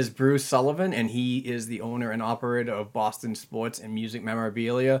he is Bruce Sullivan, and he is the owner and operator of Boston Sports and Music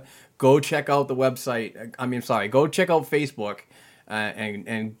Memorabilia. Go check out the website. Go check out Facebook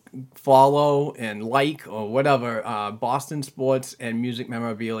and follow and like or whatever Boston Sports and Music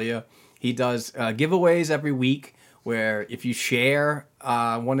Memorabilia. He does giveaways every week where if you share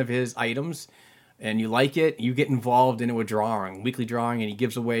one of his items and you like it, you get involved into a weekly drawing, and he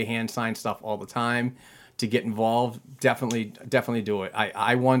gives away hand-signed stuff all the time. To get involved, definitely do it.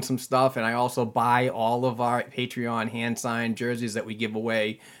 I won some stuff, and I also buy all of our Patreon hand-signed jerseys that we give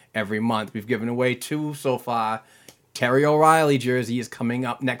away every month. We've given away 2 so far. Terry O'Reilly jersey is coming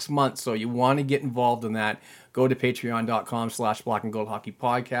up next month, so you want to get involved in that. Go to patreon.com/Black and Gold Hockey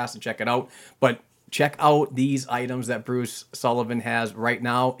Podcast and check it out. But check out these items that Bruce Sullivan has right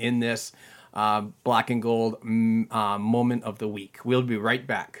now in this Black and Gold moment of the week. We'll be right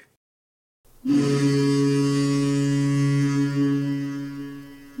back.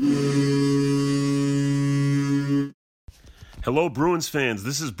 Hello, Bruins fans.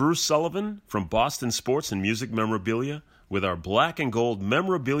 This is Bruce Sullivan from Boston Sports and Music Memorabilia with our Black and Gold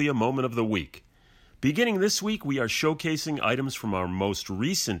Memorabilia Moment of the Week. Beginning this week, we are showcasing items from our most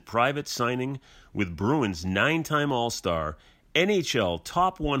recent private signing with Bruins 9-time All-Star, NHL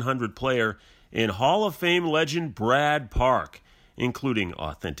Top 100 player, and Hall of Fame legend Brad Park, including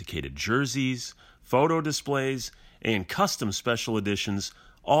authenticated jerseys, photo displays, and custom special editions,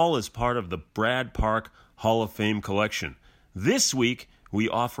 all as part of the Brad Park Hall of Fame collection. This week, we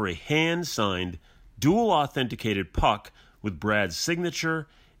offer a hand-signed, dual-authenticated puck with Brad's signature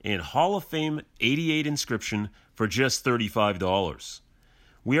and Hall of Fame 88 inscription for just $35.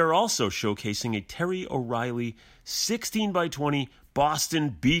 We are also showcasing a Terry O'Reilly 16x20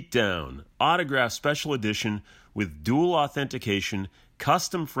 Boston Beatdown autograph special edition with dual authentication,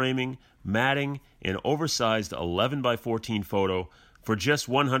 custom framing, matting, and oversized 11x14 photo for just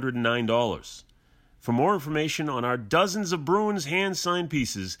 $109. For more information on our dozens of Bruins hand-signed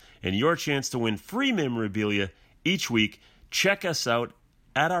pieces and your chance to win free memorabilia each week, check us out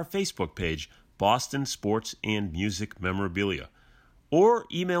at our Facebook page, Boston Sports and Music Memorabilia, or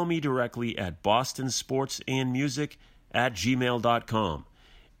email me directly at bostonsportsandmusic@gmail.com.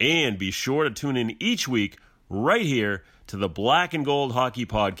 And be sure to tune in each week right here to the Black and Gold Hockey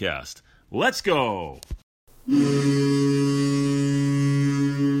Podcast. Let's go!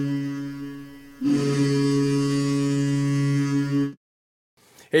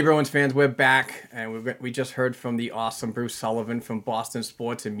 Hey Bruins fans, we're back, and we just heard from the awesome Bruce Sullivan from Boston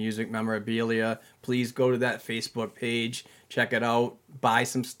Sports and Music Memorabilia. Please go to that Facebook page, check it out, buy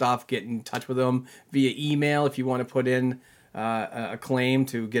some stuff, get in touch with him via email if you want to put in a claim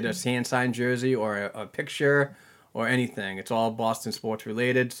to get a hand-signed jersey or a picture or anything. It's all Boston sports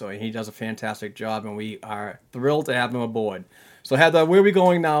related, so he does a fantastic job, and we are thrilled to have him aboard. So Heather, where are we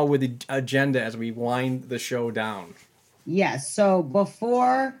going now with the agenda as we wind the show down? Yes. So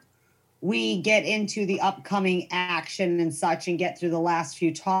before we get into the upcoming action and such and get through the last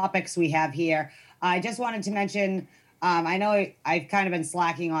few topics we have here, I just wanted to mention, I know I've kind of been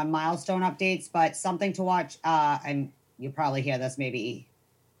slacking on milestone updates, but something to watch, and you'll probably hear this maybe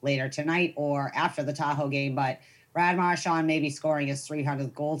later tonight or after the Tahoe game, but Brad Marchand may be scoring his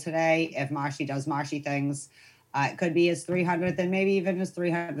 300th goal today if Marshy does Marshy things. It could be his 300th and maybe even his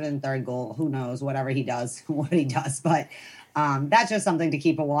 303rd goal. Who knows? Whatever he does, what he does. But that's just something to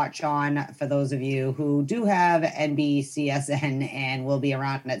keep a watch on for those of you who do have NBCSN and will be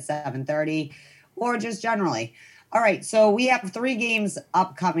around at 7:30 or just generally. All right, so we have 3 games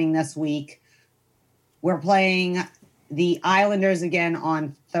upcoming this week. We're playing the Islanders again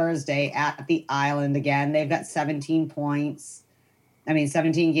on Thursday at the Island again. They've got 17 points.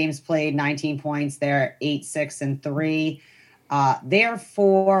 17 games played, 19 points. They're 8-6-3. They're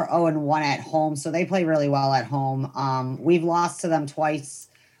 4-0-1 at home, so they play really well at home. We've lost to them twice,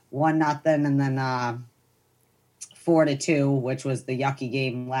 1-0, and then 4-2, which was the yucky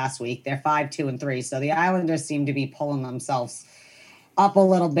game last week. They're 5-2-3, so the Islanders seem to be pulling themselves up a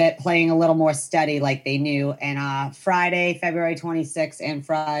little bit, playing a little more steady like they knew. And Friday, February 26th,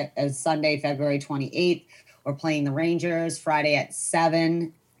 and Sunday, February 28th, we're playing the Rangers Friday at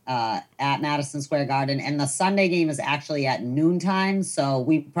 7 at Madison Square Garden. And the Sunday game is actually at noontime, so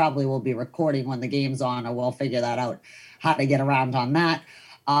we probably will be recording when the game's on, or we'll figure that out, how to get around on that.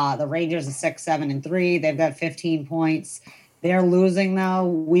 The Rangers are 6-7-3. They've got 15 points. They're losing, though.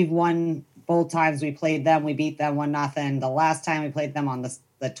 We've won both times we played them. We beat them 1-0. The last time we played them on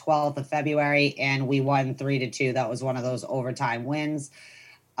the 12th of February, and we won 3-2. That was one of those overtime wins.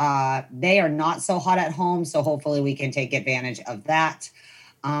 They are not so hot at home, so hopefully we can take advantage of that.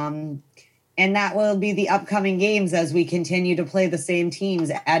 And that will be the upcoming games as we continue to play the same teams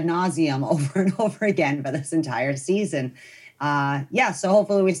ad nauseum over and over again for this entire season. So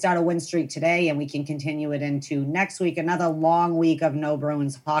hopefully we start a win streak today and we can continue it into next week. Another long week of no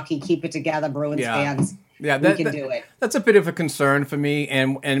Bruins hockey. Keep it together, Bruins fans. Yeah, we can do it. That's a bit of a concern for me.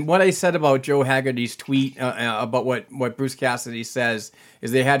 And what I said about Joe Haggerty's tweet about what Bruce Cassidy says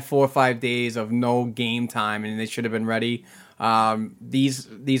is they had 4 or 5 days of no game time and they should have been ready.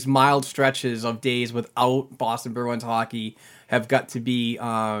 These mild stretches of days without Boston Bruins hockey have got to be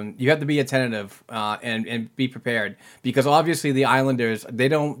you have to be attentive and be prepared, because obviously the Islanders they're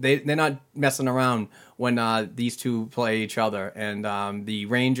not messing around when these two play each other, and the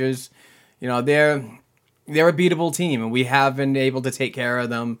Rangers, they're a beatable team, and we have been able to take care of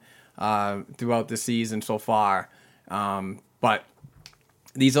them throughout the season so far, but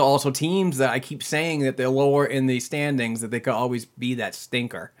these are also teams that I keep saying that they're lower in the standings, that they could always be that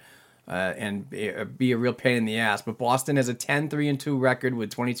stinker. And be a real pain in the ass. But Boston has a 10-3-2 record with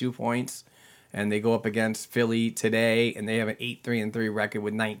 22 points, and they go up against Philly today, and they have an 8-3-3 record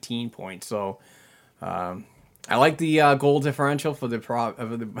with 19 points. So I like the goal differential for the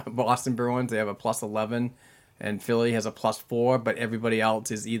Boston Bruins. They have a +11, and Philly has a +4, but everybody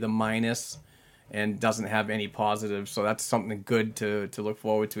else is either minus and doesn't have any positives. So that's something good to look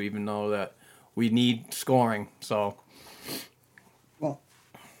forward to, even though that we need scoring. So.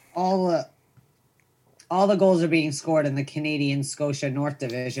 All the goals are being scored in the Canadian Scotia North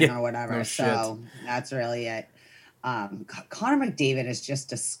Division or whatever. No so that's really it. Connor McDavid is just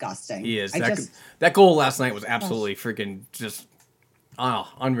disgusting. He is. That goal last night was absolutely freaking just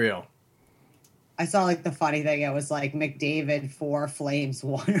unreal. I saw the funny thing. It was McDavid 4, Flames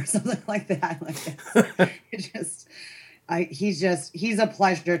 1 or something like that. He's a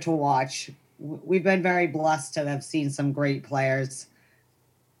pleasure to watch. We've been very blessed to have seen some great players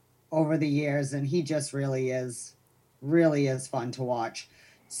over the years, and he just really is fun to watch.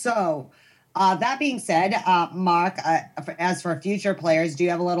 So that being said, Mark, as for future players, do you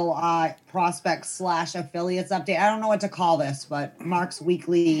have a little prospects/affiliates update? I don't know what to call this, but Mark's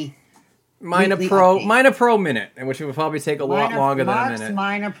weekly Minor Pro Minute, which will probably take a lot longer than a minute. Mark's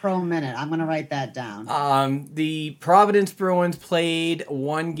Minor Pro Minute. I'm going to write that down. The Providence Bruins played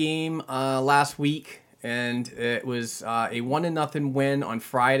one game last week, and it was a 1-0 win on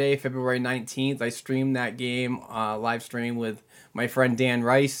Friday, February 19th. I streamed that game, live stream with my friend Dan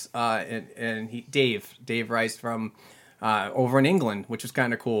Rice and Dave Rice from over in England, which was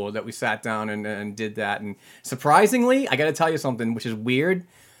kind of cool that we sat down and did that. And surprisingly, I got to tell you something, which is weird.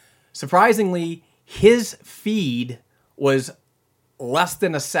 Surprisingly, his feed was less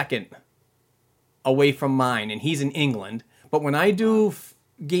than a second away from mine, and he's in England. But when I do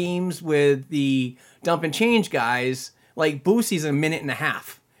games with the dump and change guys, Boosie's a minute and a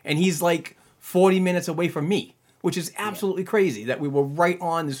half, and he's 40 minutes away from me, which is absolutely crazy that we were right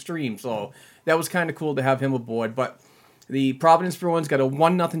on the stream. So that was kind of cool to have him aboard. But the Providence Bruins got a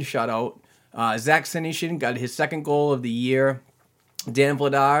 1-0 shutout. Zach Senyshyn got his second goal of the year. Dan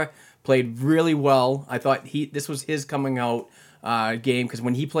Vladar played really well. I thought this was his coming out game, because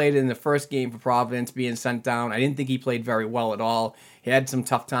when he played in the first game for Providence, being sent down, I didn't think he played very well at all. He had some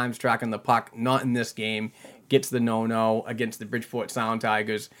tough times tracking the puck. Not in this game. Gets the no-no against the Bridgeport Sound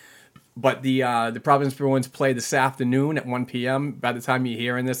Tigers. But the Providence Bruins play this afternoon at 1 p.m. By the time you're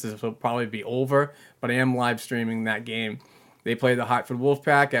hearing this will probably be over. But I am live streaming that game. They play the Hartford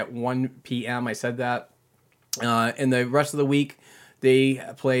Wolfpack at 1 p.m. I said that. And the rest of the week, they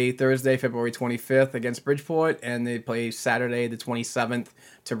play Thursday, February 25th against Bridgeport, and they play Saturday, the 27th,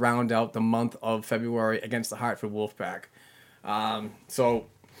 to round out the month of February against the Hartford Wolfpack. So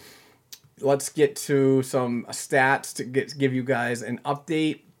let's get to some stats to give you guys an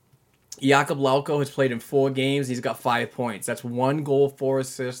update. Jakub Lauko has played in 4 games. He's got 5 points. That's 1 goal, 4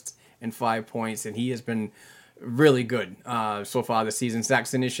 assists, and 5 points, and he has been really good so far this season. Zach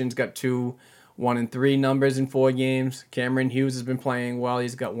Senyshyn's got 2 1-3 numbers in 4 games. Cameron Hughes has been playing well.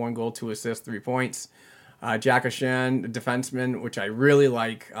 He's got 1 goal, 2 assists, 3 points. Jack O'Shan, the defenseman, which I really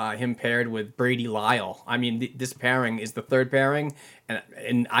like, him paired with Brady Lyle. I mean, this pairing is the third pairing,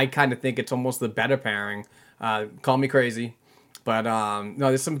 and I kind of think it's almost the better pairing. Call me crazy. But no,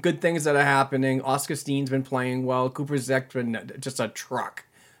 there's some good things that are happening. Oscar Steen's been playing well. Cooper Zek's been just a truck.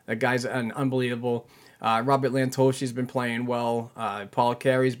 That guy's unbelievable. Robert Lantoshi's been playing well. Paul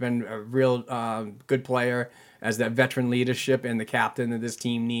Carey's been a real good player as that veteran leadership and the captain that this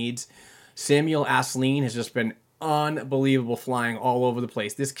team needs. Samuel Asselin has just been unbelievable, flying all over the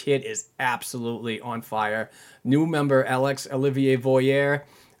place. This kid is absolutely on fire. New member Alex Olivier Voyer,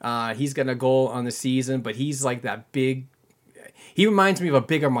 he's got a goal on the season, but he's like that big... He reminds me of a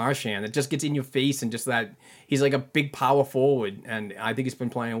bigger Marchand that just gets in your face and just that... He's like a big power forward, and I think he's been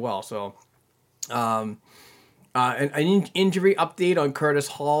playing well, so... An injury update on Curtis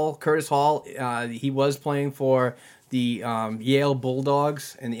Hall. Curtis Hall, he was playing for the Yale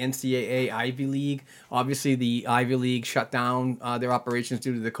Bulldogs in the NCAA Ivy League. Obviously, the Ivy League shut down their operations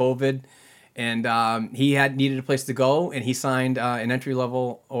due to the COVID, and he had needed a place to go, and he signed an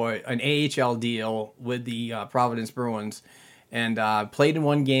entry-level or an AHL deal with the Providence Bruins, and played in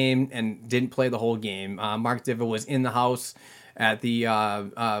 1 game and didn't play the whole game. Mark Diver was in the house at the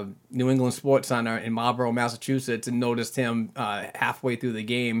New England Sports Center in Marlborough, Massachusetts, and noticed him halfway through the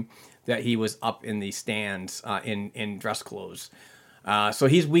game that he was up in the stands in dress clothes. So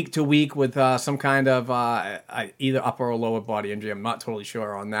he's week to week with some kind of either upper or lower body injury. I'm not totally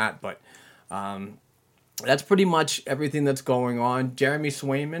sure on that, but that's pretty much everything that's going on. Jeremy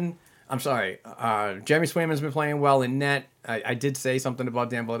Swayman's been playing well in net. I did say something about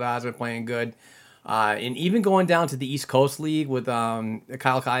Dan Vladar's been playing good. And even going down to the East Coast League with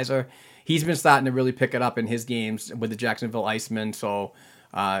Kyle Kaiser, he's been starting to really pick it up in his games with the Jacksonville Icemen. So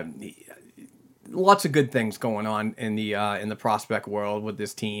lots of good things going on in the prospect world with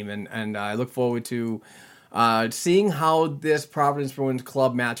this team, and I look forward to seeing how this Providence Bruins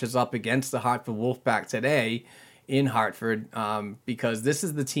club matches up against the Hartford Wolfpack today in Hartford, because this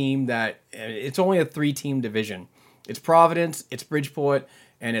is the team that it's only a 3-team division. It's Providence, it's Bridgeport,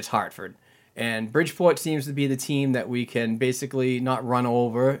 and it's Hartford. And Bridgeport seems to be the team that we can basically not run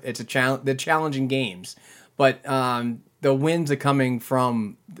over. It's they're challenging games, but the wins are coming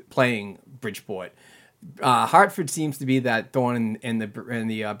from playing Bridgeport. Hartford seems to be that thorn in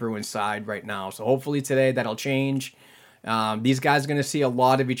the Bruins side right now. So hopefully today that'll change. These guys are going to see a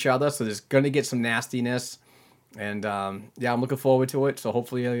lot of each other, so there's going to get some nastiness. And I'm looking forward to it. So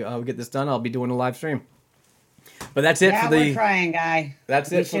hopefully I'll get this done. I'll be doing a live stream. But that's it for the. We're trying, guy.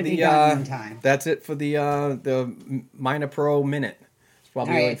 That's it for the. That's it for the Minor Pro Minute. It's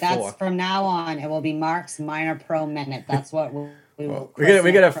probably all right, that's from now on. It will be Mark's Minor Pro Minute. That's what we will.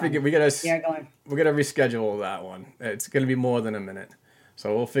 We gotta reschedule that one. It's gonna be more than a minute,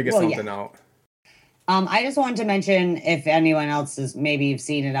 so we'll figure something out. I just wanted to mention, if anyone else is, maybe you've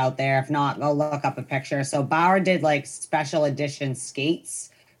seen it out there. If not, go look up a picture. So Bauer did like special edition skates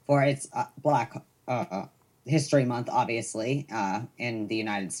for its Black History Month, obviously, in the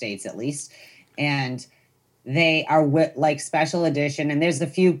United States at least, and they are like special edition. And there's a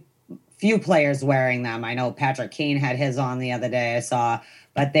few players wearing them. I know Patrick Kane had his on the other day, I saw,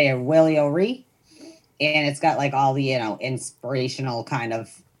 but they are Willie O'Ree, and it's got like all the inspirational kind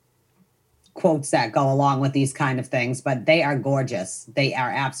of quotes that go along with these kind of things. But they are gorgeous. They are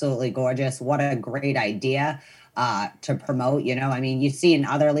absolutely gorgeous. What a great idea to promote. I mean, you see in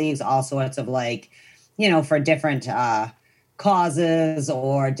other leagues all sorts of like, for different causes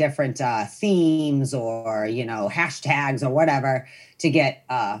or different themes or, hashtags or whatever to get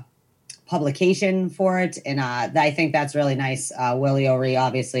publication for it. And I think that's really nice. Willie O'Ree,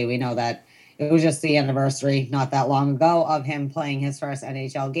 obviously, we know that it was just the anniversary not that long ago of him playing his first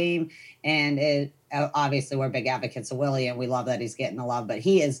NHL game. And obviously we're big advocates of Willie, and we love that he's getting the love, but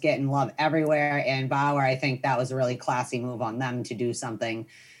he is getting love everywhere. And Bauer, I think that was a really classy move on them to do something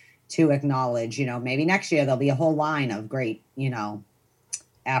to acknowledge, maybe next year there'll be a whole line of great,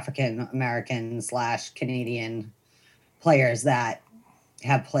 African American / Canadian players that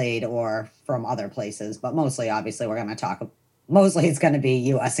have played or from other places. But mostly, obviously, it's going to be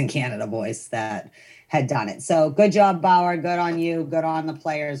U.S. and Canada boys that had done it. So good job, Bauer. Good on you. Good on the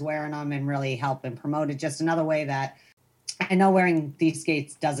players wearing them and really helping promote it. Just another way that I know wearing these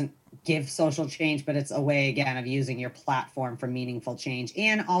skates doesn't give social change, but it's a way, again, of using your platform for meaningful change,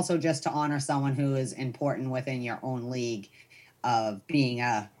 and also just to honor someone who is important within your own league, of being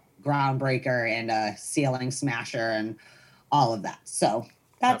a groundbreaker and a ceiling smasher and all of that. So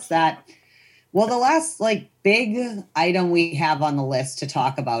that's that. Well, the last big item we have on the list to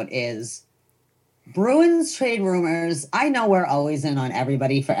talk about is Bruins trade rumors. I know we're always in on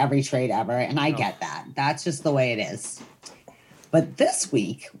everybody for every trade ever, and I get that. That's just the way it is. But this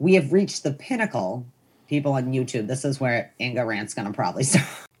week, we have reached the pinnacle. People on YouTube, this is where Inga Rant's going to probably start.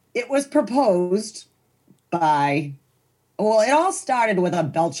 It was proposed by, it all started with a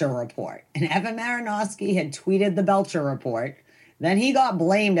Belcher report. And Evan Marinofsky had tweeted the Belcher report. Then he got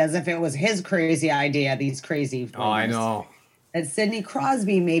blamed as if it was his crazy idea, these crazy rumors. Oh, I know. That Sidney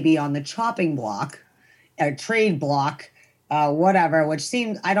Crosby may be on the chopping block, or trade block, whatever, which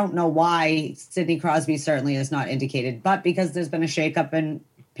seems, I don't know why Sidney Crosby certainly is not indicated, but because there's been a shakeup in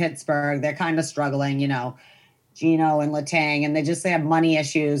Pittsburgh, they're kind of struggling, Gino and Letang, and they have money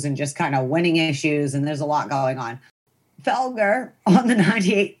issues and just kind of winning issues, and there's a lot going on. Felger on the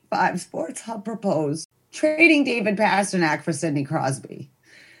 98.5 Sports Hub proposed trading David Pastrnak for Sidney Crosby,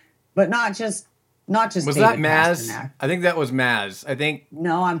 but not just was David that Maz? Pastrnak. I think that was Maz.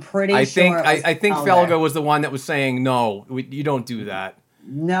 No, I'm pretty sure. I think Felger was the one that was saying no. You don't do that.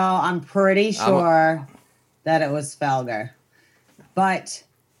 No, I'm pretty sure that it was Felger. But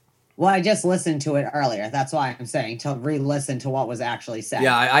I just listened to it earlier. That's why I'm saying to re-listen to what was actually said.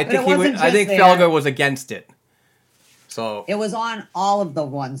 Yeah, I think Felger was against it. So it was on all of the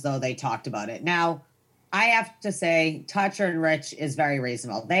ones though they talked about it. Now, I have to say, Toucher and Rich is very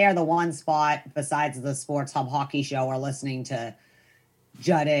reasonable. They are the one spot besides the Sports Hub Hockey Show or listening to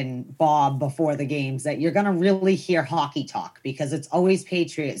Judd and Bob before the games that you're going to really hear hockey talk, because it's always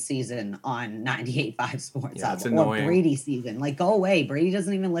Patriot season on 98.5 Sports Hub, or Brady season. Like, go away. Brady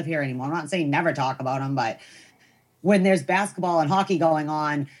doesn't even live here anymore. I'm not saying never talk about him, but when there's basketball and hockey going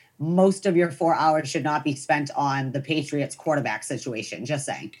on, most of your 4 hours should not be spent on the Patriots quarterback situation. Just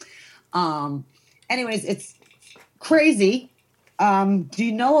saying. Anyways, it's crazy. Do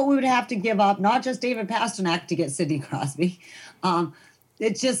you know what we would have to give up? Not just David Pasternak to get Sidney Crosby.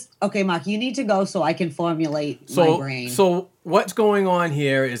 It's just, okay, Mark, you need to go so I can formulate my brain. So what's going on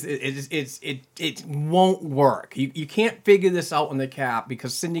here is it won't work. You can't figure this out on the cap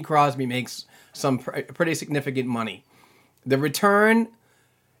because Sidney Crosby makes some pretty significant money. The return,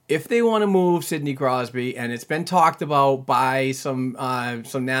 if they want to move Sidney Crosby, and it's been talked about by some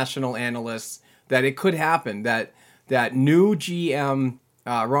national analysts that it could happen, that new GM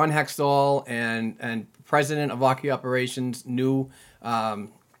Ron Hextall and president of hockey operations, new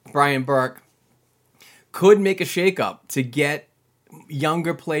Brian Burke, could make a shakeup to get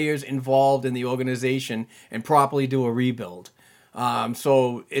younger players involved in the organization and properly do a rebuild.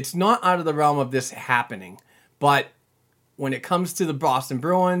 So it's not out of the realm of this happening. But when it comes to the Boston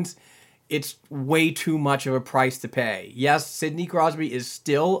Bruins, it's way too much of a price to pay. Yes, Sidney Crosby is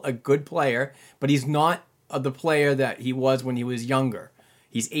still a good player, but he's not the player that he was when he was younger.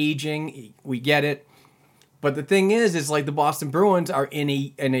 He's aging. We get it. But the thing is like the Boston Bruins are in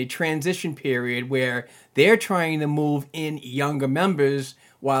a transition period where they're trying to move in younger members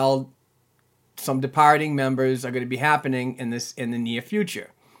while some departing members are going to be happening in the near future.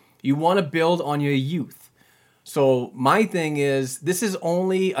 You want to build on your youth. So my thing is, this is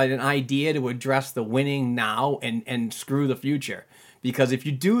only an idea to address the winning now and screw the future. Because if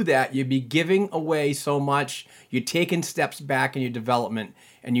you do that, you'd be giving away so much. You're taking steps back in your development,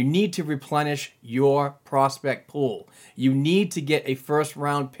 and you need to replenish your prospect pool. You need to get a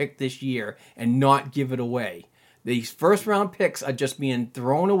first-round pick this year and not give it away. These first-round picks are just being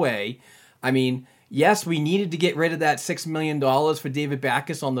thrown away. I mean, yes, we needed to get rid of that $6 million for David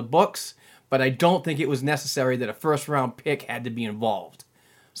Backes on the books, but I don't think it was necessary that a first-round pick had to be involved.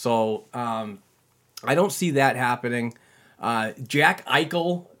 So I don't see that happening. Jack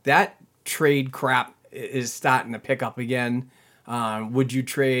Eichel, that trade crap is starting to pick up again. Would you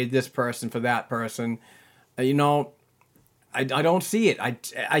trade this person for that person? I don't see it.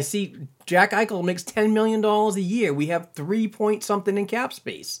 I see Jack Eichel makes $10 million a year. We have 3 point something in cap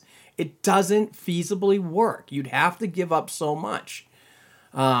space. It doesn't feasibly work. You'd have to give up so much.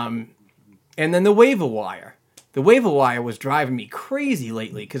 And then the waiver wire. The waiver wire was driving me crazy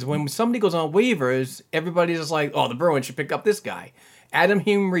lately because when somebody goes on waivers, everybody's just like, oh, the Bruins should pick up this guy. Adam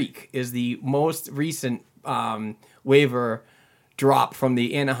Henrique is the most recent waiver drop from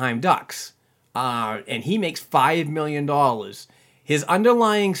the Anaheim Ducks. And he makes $5 million. His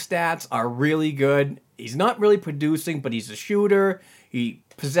underlying stats are really good. He's not really producing, but he's a shooter.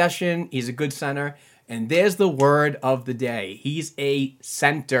 Possession, he's a good center. And there's the word of the day. He's a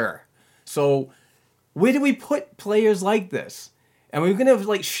center. So where do we put players like this? And we're going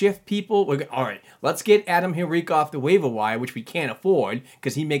to shift people. All right, let's get Adam Henrique off the waiver wire, which we can't afford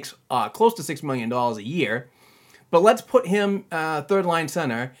because he makes close to $6 million a year. But let's put him third-line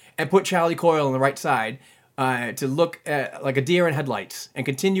center and put Charlie Coyle on the right side to look like a deer in headlights and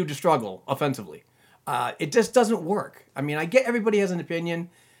continue to struggle offensively. It just doesn't work. I mean, I get everybody has an opinion,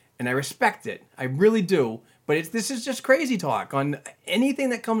 and I respect it. I really do. But this is just crazy talk. On anything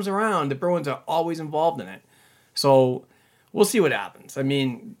that comes around, the Bruins are always involved in it. So we'll see what happens. I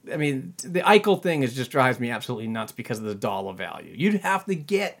mean, the Eichel thing just drives me absolutely nuts because of the dollar value. You'd have to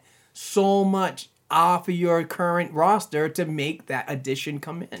get so much off of your current roster to make that addition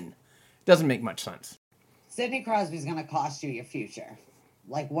come in. Doesn't make much sense. Sidney Crosby's going to cost you your future.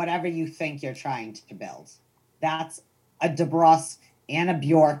 Like whatever you think you're trying to build. That's a DeBrusque and a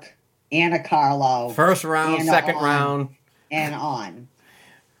Bjork and a Carlo. First round, second round. And on.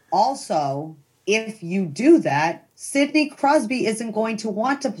 Also, if you do that, Sidney Crosby isn't going to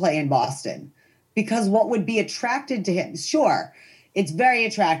want to play in Boston because what would be attracted to him? Sure, it's very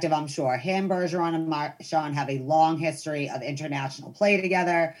attractive, I'm sure. Him, Bergeron, and Marchand have a long history of international play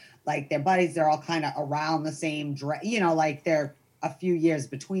together. Like, they're buddies. They're all kind of around the same, like they're a few years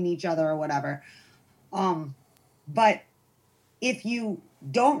between each other or whatever. But if you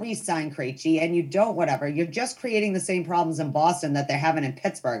don't re-sign Krejci and you don't whatever, you're just creating the same problems in Boston that they're having in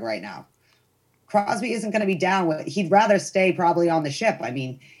Pittsburgh right now. Crosby isn't going to be down with, he'd rather stay probably on the ship. I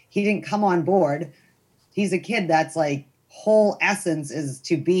mean, he didn't come on board. He's a kid that's like whole essence is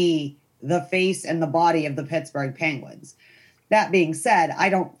to be the face and the body of the Pittsburgh Penguins. That being said, I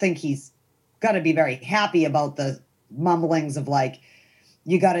don't think he's got to be very happy about the mumblings of like,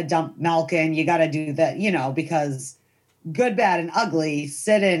 you got to dump Malkin, you got to do that, because good, bad, and ugly,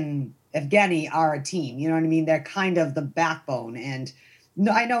 Sid and Evgeny are a team. You know what I mean? They're kind of the backbone. And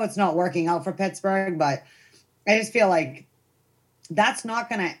I know it's not working out for Pittsburgh, but I just feel like that's not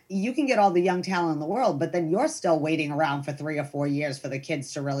going to, you can get all the young talent in the world, but then you're still waiting around for 3 or 4 years for the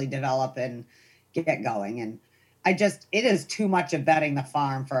kids to really develop and get going. And it is too much of betting the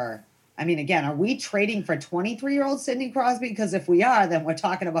farm for, again, are we trading for 23-year-old Sidney Crosby? Because if we are, then we're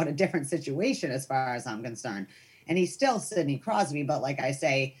talking about a different situation as far as I'm concerned. And he's still Sidney Crosby, but like I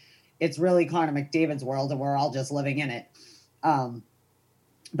say, it's really Connor McDavid's world and we're all just living in it.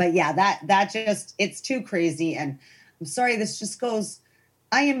 But yeah, that just, it's too crazy. And I'm sorry, this just goes,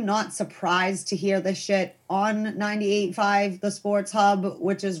 I am not surprised to hear this shit on 98.5, the Sports Hub,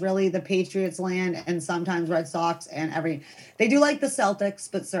 which is really the Patriots land and sometimes Red Sox and they do like the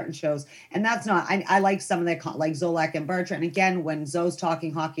Celtics, but certain shows. And that's not, I like some of their, like Zolak and Bertrand. Again, when Zoe's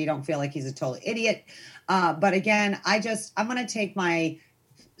talking hockey, I don't feel like he's a total idiot. But again, I'm going to take my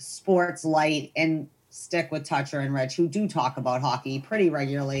sports light and stick with Toucher and Rich, who do talk about hockey pretty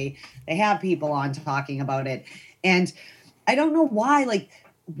regularly. They have people on talking about it. And I don't know why,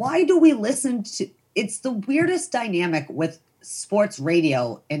 why do we listen to, it's the weirdest dynamic with sports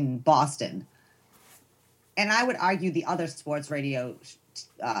radio in Boston. And I would argue the other sports radio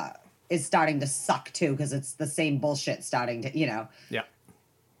is starting to suck too, because it's the same bullshit starting to, Yeah.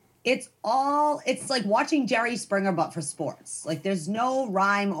 It's like watching Jerry Springer, but for sports. Like there's no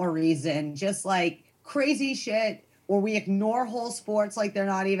rhyme or reason, just like crazy shit, or we ignore whole sports like they're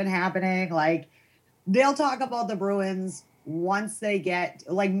not even happening. Like they'll talk about the Bruins once they get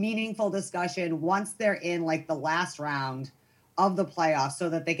like meaningful discussion, once they're in like the last round of the playoffs, so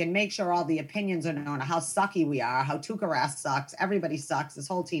that they can make sure all the opinions are known, how sucky we are, how Tuukka Rask sucks, everybody sucks, this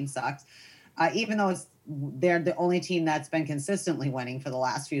whole team sucks. Even though they're the only team that's been consistently winning for the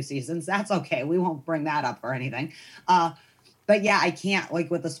last few seasons. That's okay. We won't bring that up or anything. But yeah, I can't,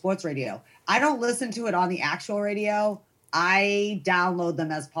 like with the sports radio. I don't listen to it on the actual radio. I download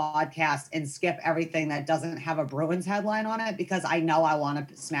them as podcasts and skip everything that doesn't have a Bruins headline on it, because I know I want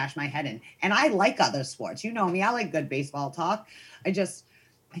to smash my head in. And I like other sports. You know me. I like good baseball talk. I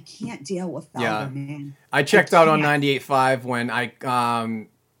can't deal with Felder, man. I checked out on 98.5 when I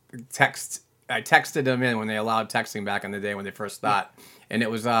texted them in when they allowed texting back in the day when they first started. Yeah. And it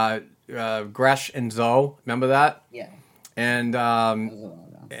was Gresh and Zoe. Remember that? Yeah. And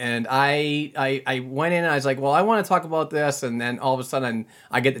I went in and I was like, well, I want to talk about this. And then all of a sudden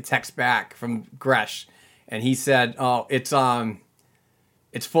I get the text back from Gresh. And he said, oh, it's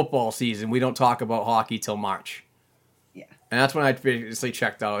football season. We don't talk about hockey till March. Yeah. And that's when I basically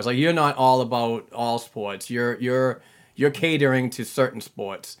checked out. I was like, you're not all about all sports. You're catering to certain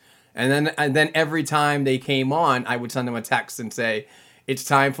sports. And then every time they came on, I would send them a text and say, it's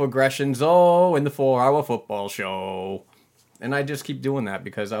time for Gresh and Zoe in the 4-hour football show. And I just keep doing that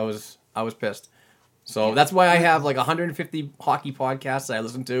because I was pissed. So that's why I have like 150 hockey podcasts that I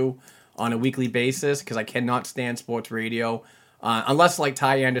listen to on a weekly basis, because I cannot stand sports radio. Unless like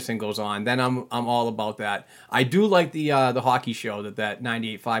Ty Anderson goes on, then I'm all about that. I do like the hockey show that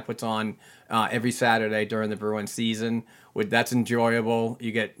 98.5 puts on every Saturday during the Bruins season. That's enjoyable.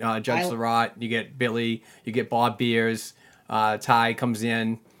 You get Judge Surratt, you get Billy, you get Bob Beers. Ty comes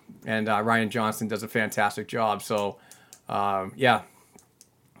in, and Ryan Johnson does a fantastic job. So, yeah.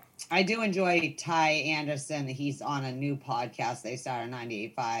 I do enjoy Ty Anderson. He's on a new podcast they started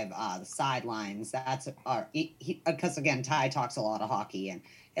 98.5, The Sidelines. That's because again, Ty talks a lot of hockey, and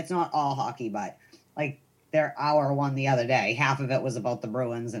it's not all hockey, but like their hour one the other day, half of it was about the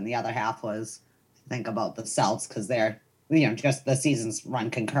Bruins, and the other half was think about the Celts, because they're just the seasons run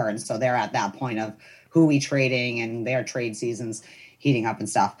concurrent, so they're at that point of who we trading and their trade seasons heating up and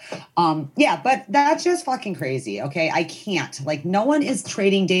stuff. Yeah, but that's just fucking crazy. Okay. I can't, like, no one is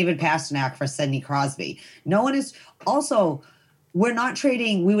trading David Pastrnak for Sidney Crosby. No one is also, we're not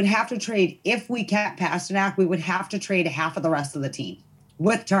trading. We would have to trade, if we kept Pastrnak, we would have to trade half of the rest of the team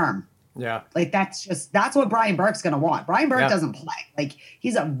with term. Yeah. Like, that's what Brian Burke's going to want. Brian Burke doesn't play. Like,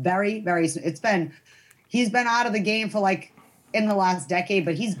 he's a very, very, he's been out of the game for like, in the last decade,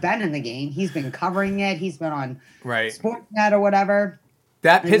 but he's been in the game. He's been covering it. He's been on Sportsnet or whatever.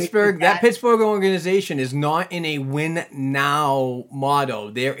 That Pittsburgh organization is not in a win now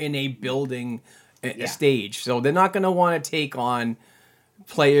motto. They're in a building stage. So they're not going to want to take on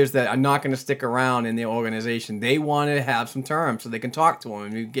players that are not going to stick around in their organization. They want to have some terms so they can talk to them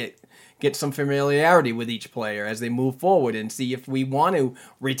and you get some familiarity with each player as they move forward and see if we want to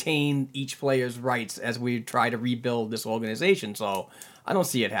retain each player's rights as we try to rebuild this organization. So I don't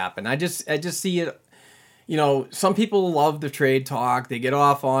see it happen. I just see it. Some people love the trade talk. They get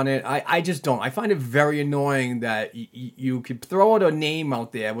off on it. I just don't. I find it very annoying that you could throw out a name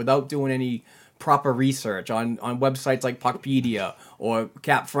out there without doing any proper research on websites like Puckpedia or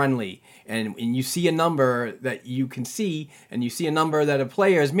Cap Friendly, and you see a number that you can see, and you see a number that a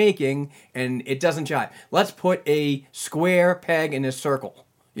player is making, and it doesn't jive. Let's put a square peg in a circle.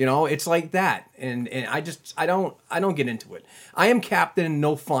 It's like that, and I don't get into it. I am Captain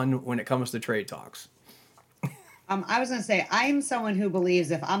No Fun when it comes to trade talks. I was going to say, I'm someone who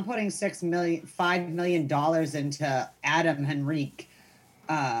believes if I'm putting $5 million into Adam Henrique,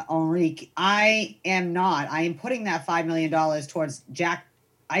 I am putting that $5 million towards Jack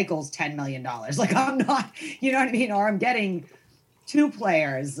Eichel's $10 million. Like, I'm not, you know what I mean? Or I'm getting two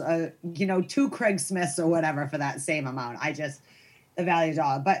players, two Craig Smiths or whatever for that same amount. The value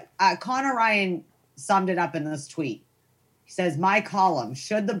dollar. But Connor Ryan summed it up in this tweet. He says, my column,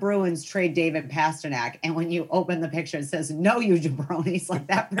 should the Bruins trade David Pastrnak? And when you open the picture, it says, no, you jabronis. Like,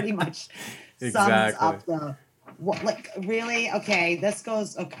 that pretty much sums up the... really? Okay, this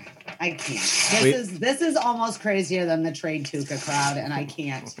goes... Okay, I can't. This is almost crazier than the trade Tuca crowd, and I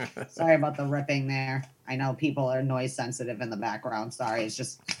can't. Sorry about the ripping there. I know people are noise sensitive in the background. Sorry, it's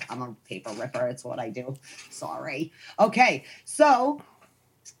just... I'm a paper ripper. It's what I do. Sorry. Okay, so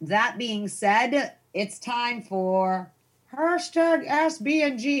that being said, it's time for...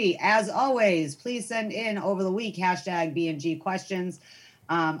 #AskBNG. As always, please send in over the week #BNG questions.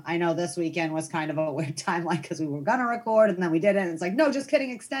 I know this weekend was kind of a weird timeline because we were going to record and then we didn't. It's like, no, just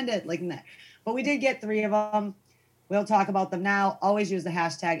kidding, extend it. But we did get 3 of them. We'll talk about them now. Always use the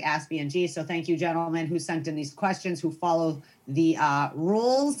 #AskBNG. So thank you, gentlemen, who sent in these questions, who follow the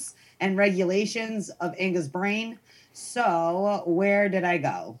rules and regulations of Inga's brain. So where did I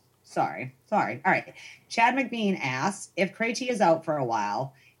go? Sorry. All right. Chad McBean asks, if Krejci is out for a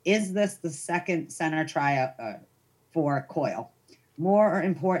while, is this the second center tryout for Coyle? More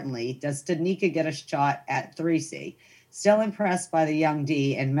importantly, does Studnicka get a shot at 3C? Still impressed by the young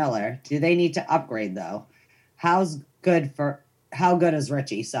D and Miller. Do they need to upgrade, though? How good is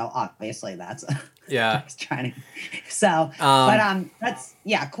Richie? So obviously that's yeah.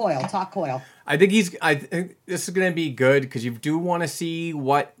 Coyle. Talk Coyle. I think this is going to be good because you do want to see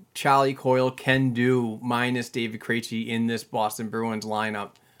what Charlie Coyle can do minus David Krejci in this Boston Bruins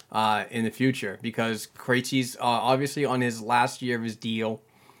lineup in the future, because Krejci's obviously on his last year of his deal,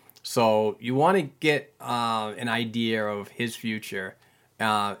 so you want to get an idea of his future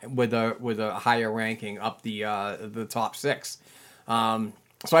with a higher ranking up the top 6.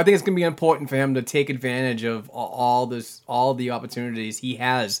 So I think it's going to be important for him to take advantage of all the opportunities he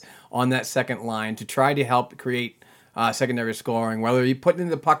has on that second line to try to help create secondary scoring, whether he putting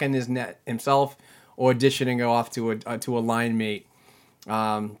the puck in his net himself or dishing it off to a line mate.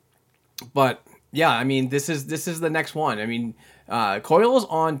 But yeah, I mean, this is the next one. I mean, Coyle is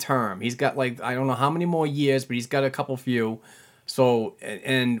on term. He's got I don't know how many more years, but he's got a few. So,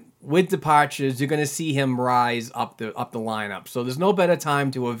 and with departures, you're going to see him rise up the lineup. So there's no better time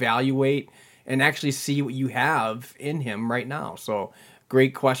to evaluate and actually see what you have in him right now. So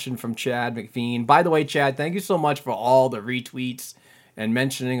great question from Chad McVean. By the way, Chad, thank you so much for all the retweets and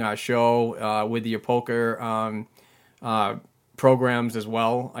mentioning our show with your poker programs as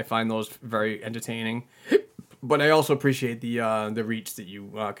well. I find those very entertaining. But I also appreciate the reach that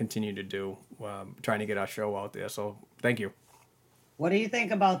you continue to do, trying to get our show out there. So thank you. What do you think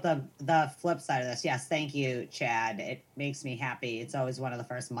about the flip side of this? Yes, thank you, Chad. It makes me happy. It's always one of the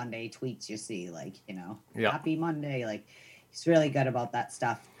first Monday tweets you see, Happy Monday. He's really good about that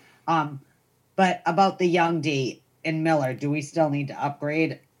stuff. But about the young D and Miller, do we still need to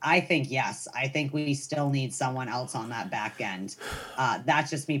upgrade? I think yes. I think we still need someone else on that back end. That's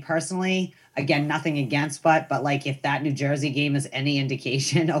just me personally. Again, nothing against, but if that New Jersey game is any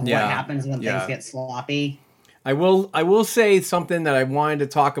indication of what happens when things get sloppy. I will say something that I wanted to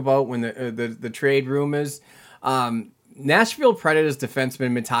talk about when the trade rumors. Nashville Predators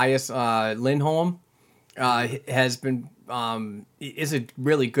defenseman Matthias Lindholm has been is a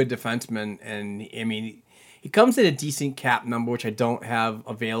really good defenseman, and I mean he comes at a decent cap number, which I don't have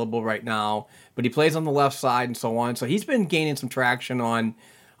available right now, but he plays on the left side and so on. So he's been gaining some traction on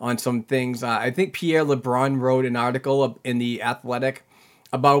some things. I think Pierre LeBrun wrote an article in The Athletic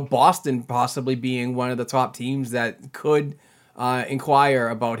about Boston possibly being one of the top teams that could inquire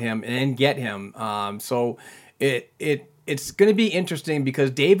about him and get him. So it it's going to be interesting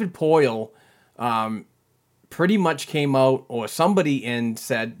because David Poyle pretty much came out, or somebody in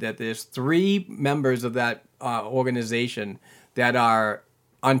said that there's 3 members of that organization that are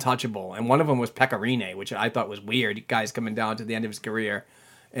untouchable, and one of them was Pecorine, which I thought was weird. Guy's coming down to the end of his career,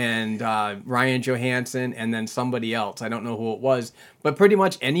 and Ryan Johansson, and then somebody else. I don't know who it was, but pretty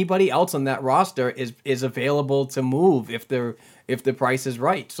much anybody else on that roster is available to move if the price is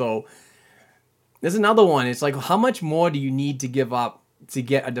right. So there's another one. It's like, how much more do you need to give up to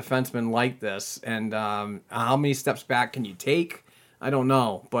get a defenseman like this, and how many steps back can you take? I don't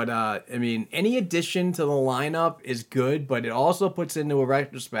know, but I mean, any addition to the lineup is good, but it also puts into a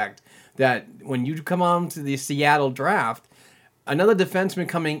retrospect that when you come on to the Seattle draft, another defenseman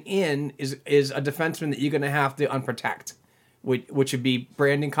coming in is a defenseman that you're going to have to unprotect, which would be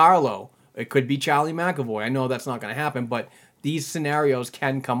Brandon Carlo. It could be Charlie McAvoy. I know that's not going to happen, but these scenarios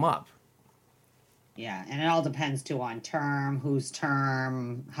can come up. Yeah, and it all depends, too, on term, whose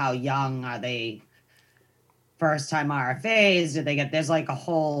term, how young are they, first-time RFAs, did they get, there's like a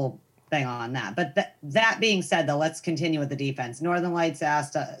whole thing on that. But that being said, though, let's continue with the defense. Northern Lights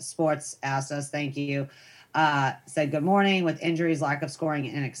Sports asked us, thank you, said, good morning. With injuries, lack of scoring,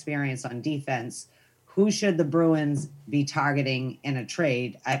 and experience on defense, who should the Bruins be targeting in a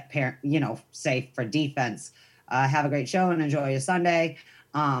trade, say, for defense? Have a great show and enjoy your Sunday.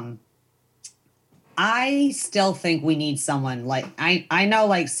 I still think we need someone like, I know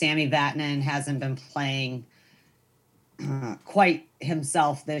like Sammy Vatanen hasn't been playing quite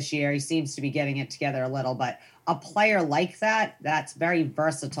himself this year. He seems to be getting it together a little, but a player like that, that's very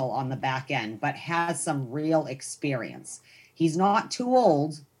versatile on the back end, but has some real experience. He's not too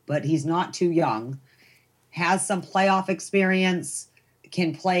old, but he's not too young, has some playoff experience,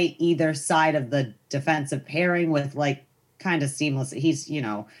 can play either side of the defensive pairing with like kind of seamless.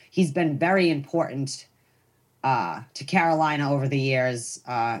 He's been very important to Carolina over the years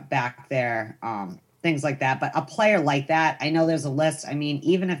back there. Things like that. But a player like that, I know there's a list. I mean,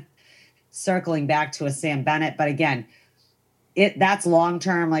 even if circling back to a Sam Bennett, but again, that's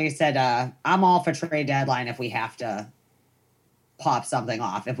long-term. Like I said, I'm all for trade deadline if we have to pop something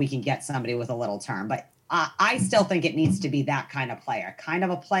off, if we can get somebody with a little term. But I still think it needs to be that kind of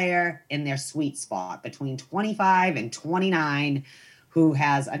a player in their sweet spot between 25 and 29 who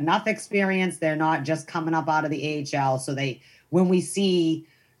has enough experience. They're not just coming up out of the AHL. So when we see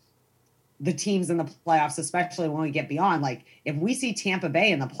the teams in the playoffs, especially when we get beyond, like if we see Tampa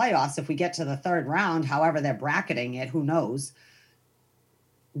Bay in the playoffs, if we get to the 3rd round, however they're bracketing it, who knows,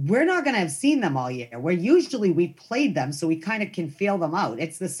 we're not going to have seen them all year. Where usually we've played them, so we kind of can feel them out.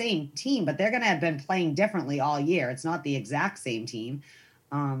 It's the same team, but they're going to have been playing differently all year. It's not the exact same team.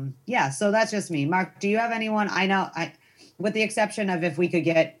 So that's just me. Mark, do you have anyone? I know, with the exception of if we could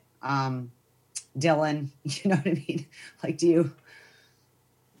get Dylan, you know what I mean? Like, do you...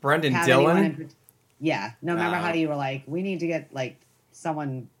 Brendan Dillon? Remember how you were like, we need to get like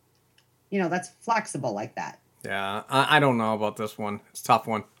someone, that's flexible like that. Yeah, I don't know about this one. It's a tough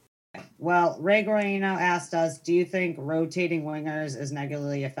one. Well, Ray Guarino asked us, do you think rotating wingers is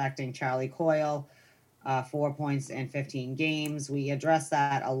negatively affecting Charlie Coyle? 4 points in 15 games. We addressed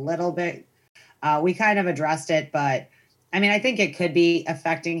that a little bit. We kind of addressed it, but I mean, I think it could be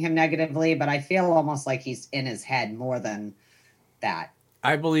affecting him negatively, but I feel almost like he's in his head more than that.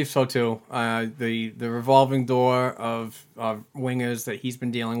 I believe so too. The revolving door of wingers that he's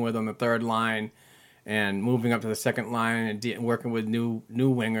been dealing with on the 3rd line, and moving up to the 2nd line and working with new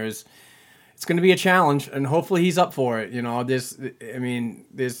wingers, it's going to be a challenge. And hopefully he's up for it.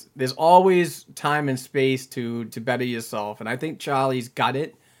 There's always time and space to better yourself, and I think Charlie's got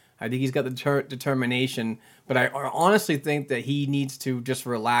it. I think he's got the determination, but I honestly think that he needs to just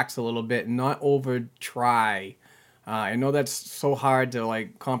relax a little bit and not over try. I know that's so hard to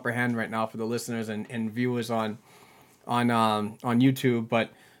like comprehend right now for the listeners and viewers on YouTube, but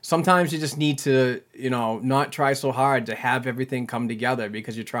sometimes you just need to, not try so hard to have everything come together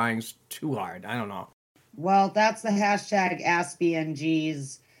because you're trying too hard. I don't know. Well, that's the hashtag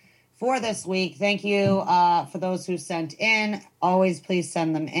AskBNGs for this week. Thank you for those who sent in. Always please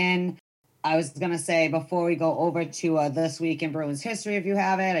send them in. I was going to say, before we go over to This Week in Bruins History, if you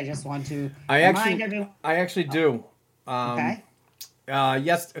have it, I just want to remind everyone. I actually do. Okay.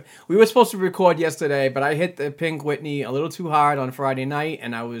 Yes, we were supposed to record yesterday, but I hit the Pink Whitney a little too hard on Friday night,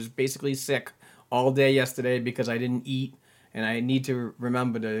 and I was basically sick all day yesterday because I didn't eat, and I need to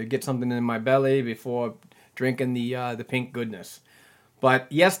remember to get something in my belly before drinking the pink goodness. But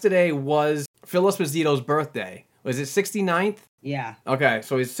yesterday was Phil Esposito's birthday. Was it 69th? Yeah. Okay,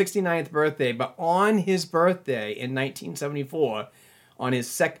 so his 69th birthday, but on his birthday in 1974, on his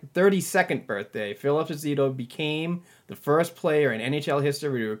 32nd birthday, Phil Esposito became the first player in NHL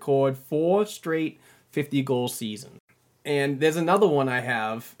history to record 4 straight 50-goal seasons. And there's another one I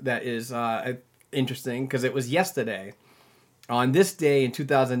have that is interesting because it was yesterday. On this day in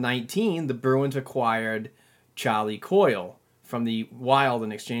 2019, the Bruins acquired Charlie Coyle from the Wild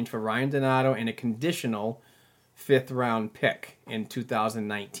in exchange for Ryan Donato and a conditional 5th-round pick in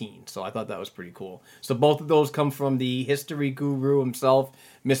 2019. So I thought that was pretty cool. So both of those come from the history guru himself,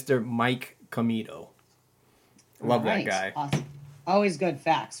 Mr. Mike Comito. Love that guy. Awesome. Always good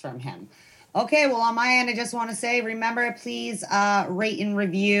facts from him. Okay, well, on my end, I just want to say, remember, please rate and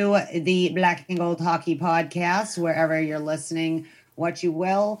review the Black and Gold Hockey Podcast, wherever you're listening, what you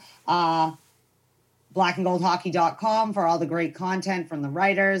will. blackandgoldhockey.com for all the great content from the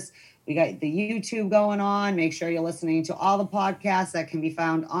writers. We got the YouTube going on. Make sure you're listening to all the podcasts that can be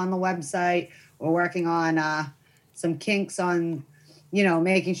found on the website. We're working on some kinks on,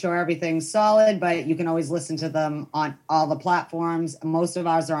 making sure everything's solid, but you can always listen to them on all the platforms. Most of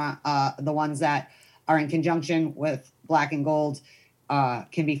ours are the ones that are in conjunction with Black and Gold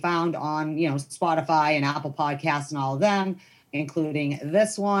can be found on, Spotify and Apple Podcasts and all of them, including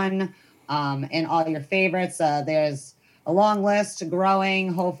this one and all your favorites. There's a long list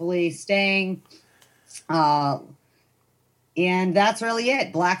growing, hopefully staying. And that's really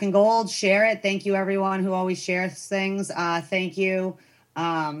it. Black and Gold, share it. Thank you, everyone who always shares things. Thank you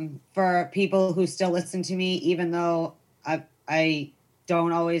for people who still listen to me, even though I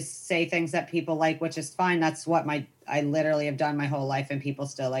don't always say things that people like, which is fine. That's what I literally have done my whole life, and people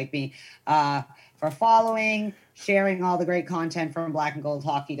still like me. For following, sharing all the great content from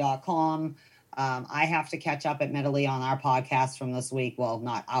blackandgoldhockey.com. I have to catch up admittedly on our podcast from this week. Well,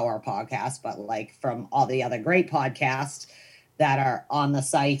 not our podcast, but like from all the other great podcasts that are on the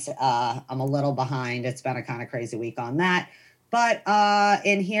site. I'm a little behind. It's been a kind of crazy week on that. But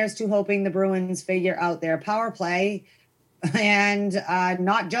and here's to hoping the Bruins figure out their power play and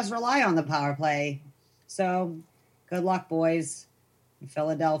not just rely on the power play. So good luck, boys. In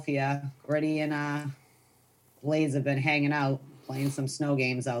Philadelphia, Gritty and Blaze have been hanging out, playing some snow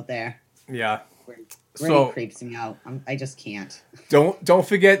games out there. Yeah. Gritty creeps me out. I just can't. Don't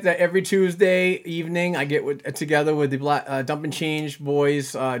forget that every Tuesday evening I get together with the Dump and Change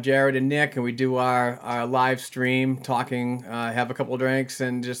boys, Jared and Nick, and we do our live stream, talking, have a couple of drinks,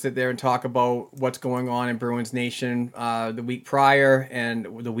 and just sit there and talk about what's going on in Bruins Nation the week prior and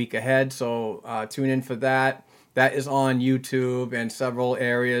the week ahead. So tune in for that. That is on YouTube and several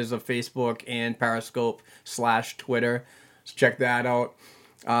areas of Facebook and Periscope/Twitter. So check that out.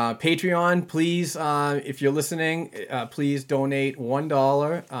 Patreon, please, if you're listening, please donate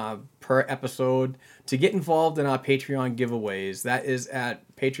 $1 per episode to get involved in our Patreon giveaways. That is at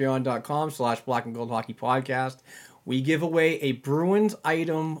patreon.com/Black and Gold Hockey Podcast. We give away a Bruins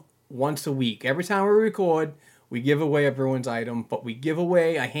item once a week. Every time we record, we give away a Bruins item, but we give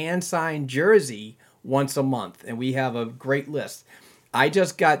away a hand-signed jersey once a month, and we have a great list. I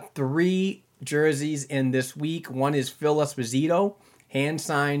just got 3 jerseys in this week. One is Phil Esposito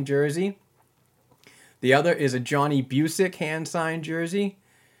hand-signed jersey. The other is a Johnny Busick hand-signed jersey.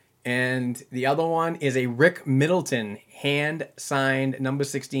 And the other one is a Rick Middleton hand-signed number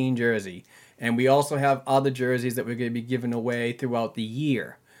 16 jersey. And we also have other jerseys that we're going to be giving away throughout the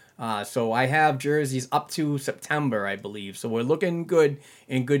year. So I have jerseys up to September, I believe. So we're looking good,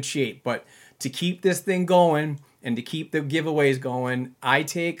 in good shape. But to keep this thing going and to keep the giveaways going, I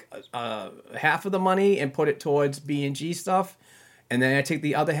take half of the money and put it towards B&G stuff. And then I take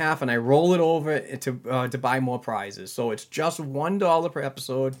the other half and I roll it over to buy more prizes. So it's just $1 per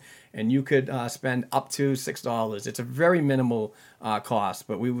episode, and you could spend up to $6. It's a very minimal cost,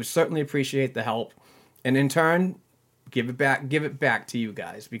 but we would certainly appreciate the help. And in turn, give it back to you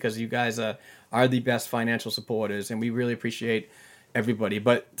guys, because you guys are the best financial supporters, and we really appreciate everybody.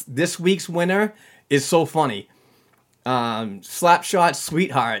 But this week's winner is so funny. Slapshot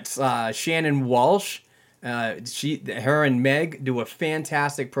Sweethearts, Shannon Walsh. Her and Meg do a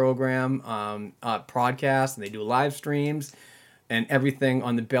fantastic program, podcast, and they do live streams and everything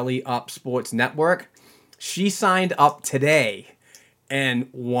on the Belly Up Sports Network. She signed up today and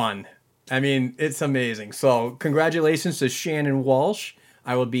won. I mean, it's amazing. So congratulations to Shannon Walsh.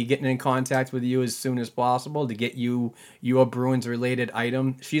 I will be getting in contact with you as soon as possible to get you your Bruins related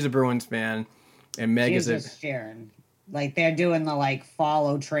item. She's a Bruins fan, and Meg is just sharing. Like, they're doing the,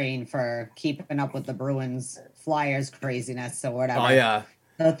 follow train for keeping up with the Bruins Flyers craziness or whatever. Oh, yeah.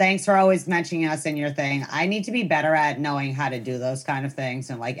 So thanks for always mentioning us in your thing. I need to be better at knowing how to do those kind of things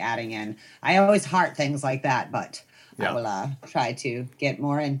and, adding in. I always heart things like that, but I will try to get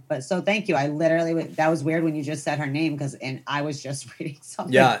more in. But so thank you. I literally, that was weird when you just said her name and I was just reading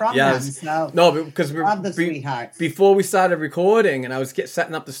something from them. So no, because we love the sweethearts. Before we started recording and I was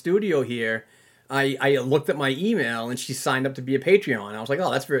setting up the studio here, I looked at my email and she signed up to be a Patreon. I was like,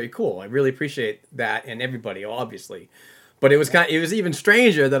 oh, that's very cool. I really appreciate that, and everybody, obviously. But it was it was even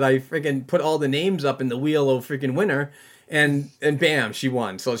stranger that I freaking put all the names up in the wheel of freaking winner, and bam, she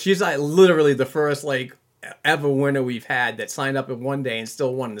won. So she's like literally the first ever winner we've had that signed up in one day and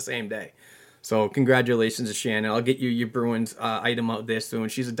still won the same day. So congratulations to Shannon. I'll get you your Bruins item out there soon.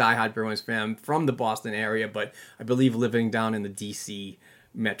 She's a diehard Bruins fan from the Boston area, but I believe living down in the DC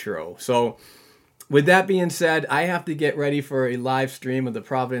metro. So with that being said, I have to get ready for a live stream of the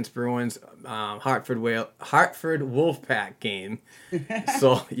Providence Bruins Hartford Wolfpack game.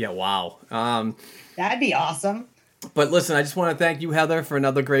 So, yeah, wow. That'd be awesome. But listen, I just want to thank you, Heather, for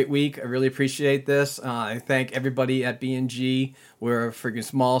another great week. I really appreciate this. I thank everybody at B&G. We're a freaking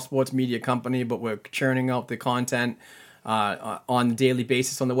small sports media company, but we're churning out the content on a daily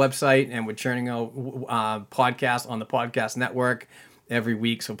basis on the website, and we're churning out podcasts on the podcast network every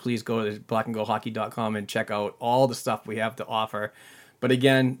week. So please go to blackandgoldhockey.com and check out all the stuff we have to offer. But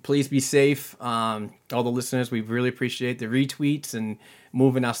again, please be safe. All the listeners, we really appreciate the retweets and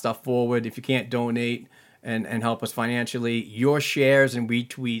moving our stuff forward. If you can't donate and help us financially, your shares and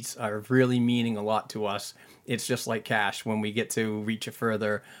retweets are really meaning a lot to us. It's just like cash when we get to reach a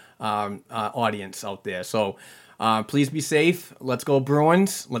further audience out there. So please be safe. Let's go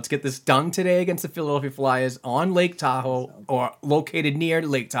Bruins. Let's get this done today against the Philadelphia Flyers on Lake Tahoe, or located near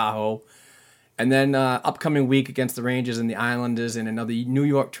Lake Tahoe. And then upcoming week against the Rangers and the Islanders and another New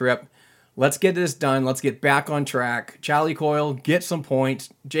York trip. Let's get this done. Let's get back on track. Charlie Coyle, get some points.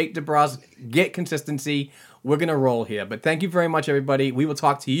 Jake DeBrus, get consistency. We're going to roll here. But thank you very much, everybody. We will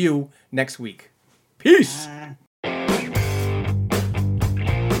talk to you next week. Peace.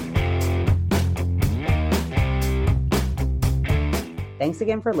 Thanks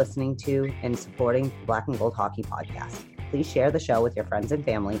again for listening to and supporting the Black and Gold Hockey Podcast. Please share the show with your friends and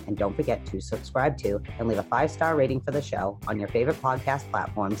family, and don't forget to subscribe to and leave a 5-star rating for the show on your favorite podcast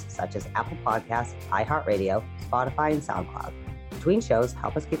platforms such as Apple Podcasts, iHeartRadio, Spotify, and SoundCloud. Between shows,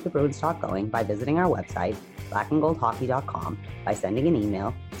 help us keep the Bruins talk going by visiting our website, blackandgoldhockey.com, by sending an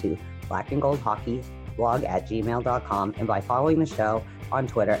email to blackandgoldhockeyblog@gmail.com, and by following the show on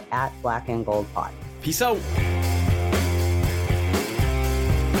Twitter @blackandgoldpod. Peace out.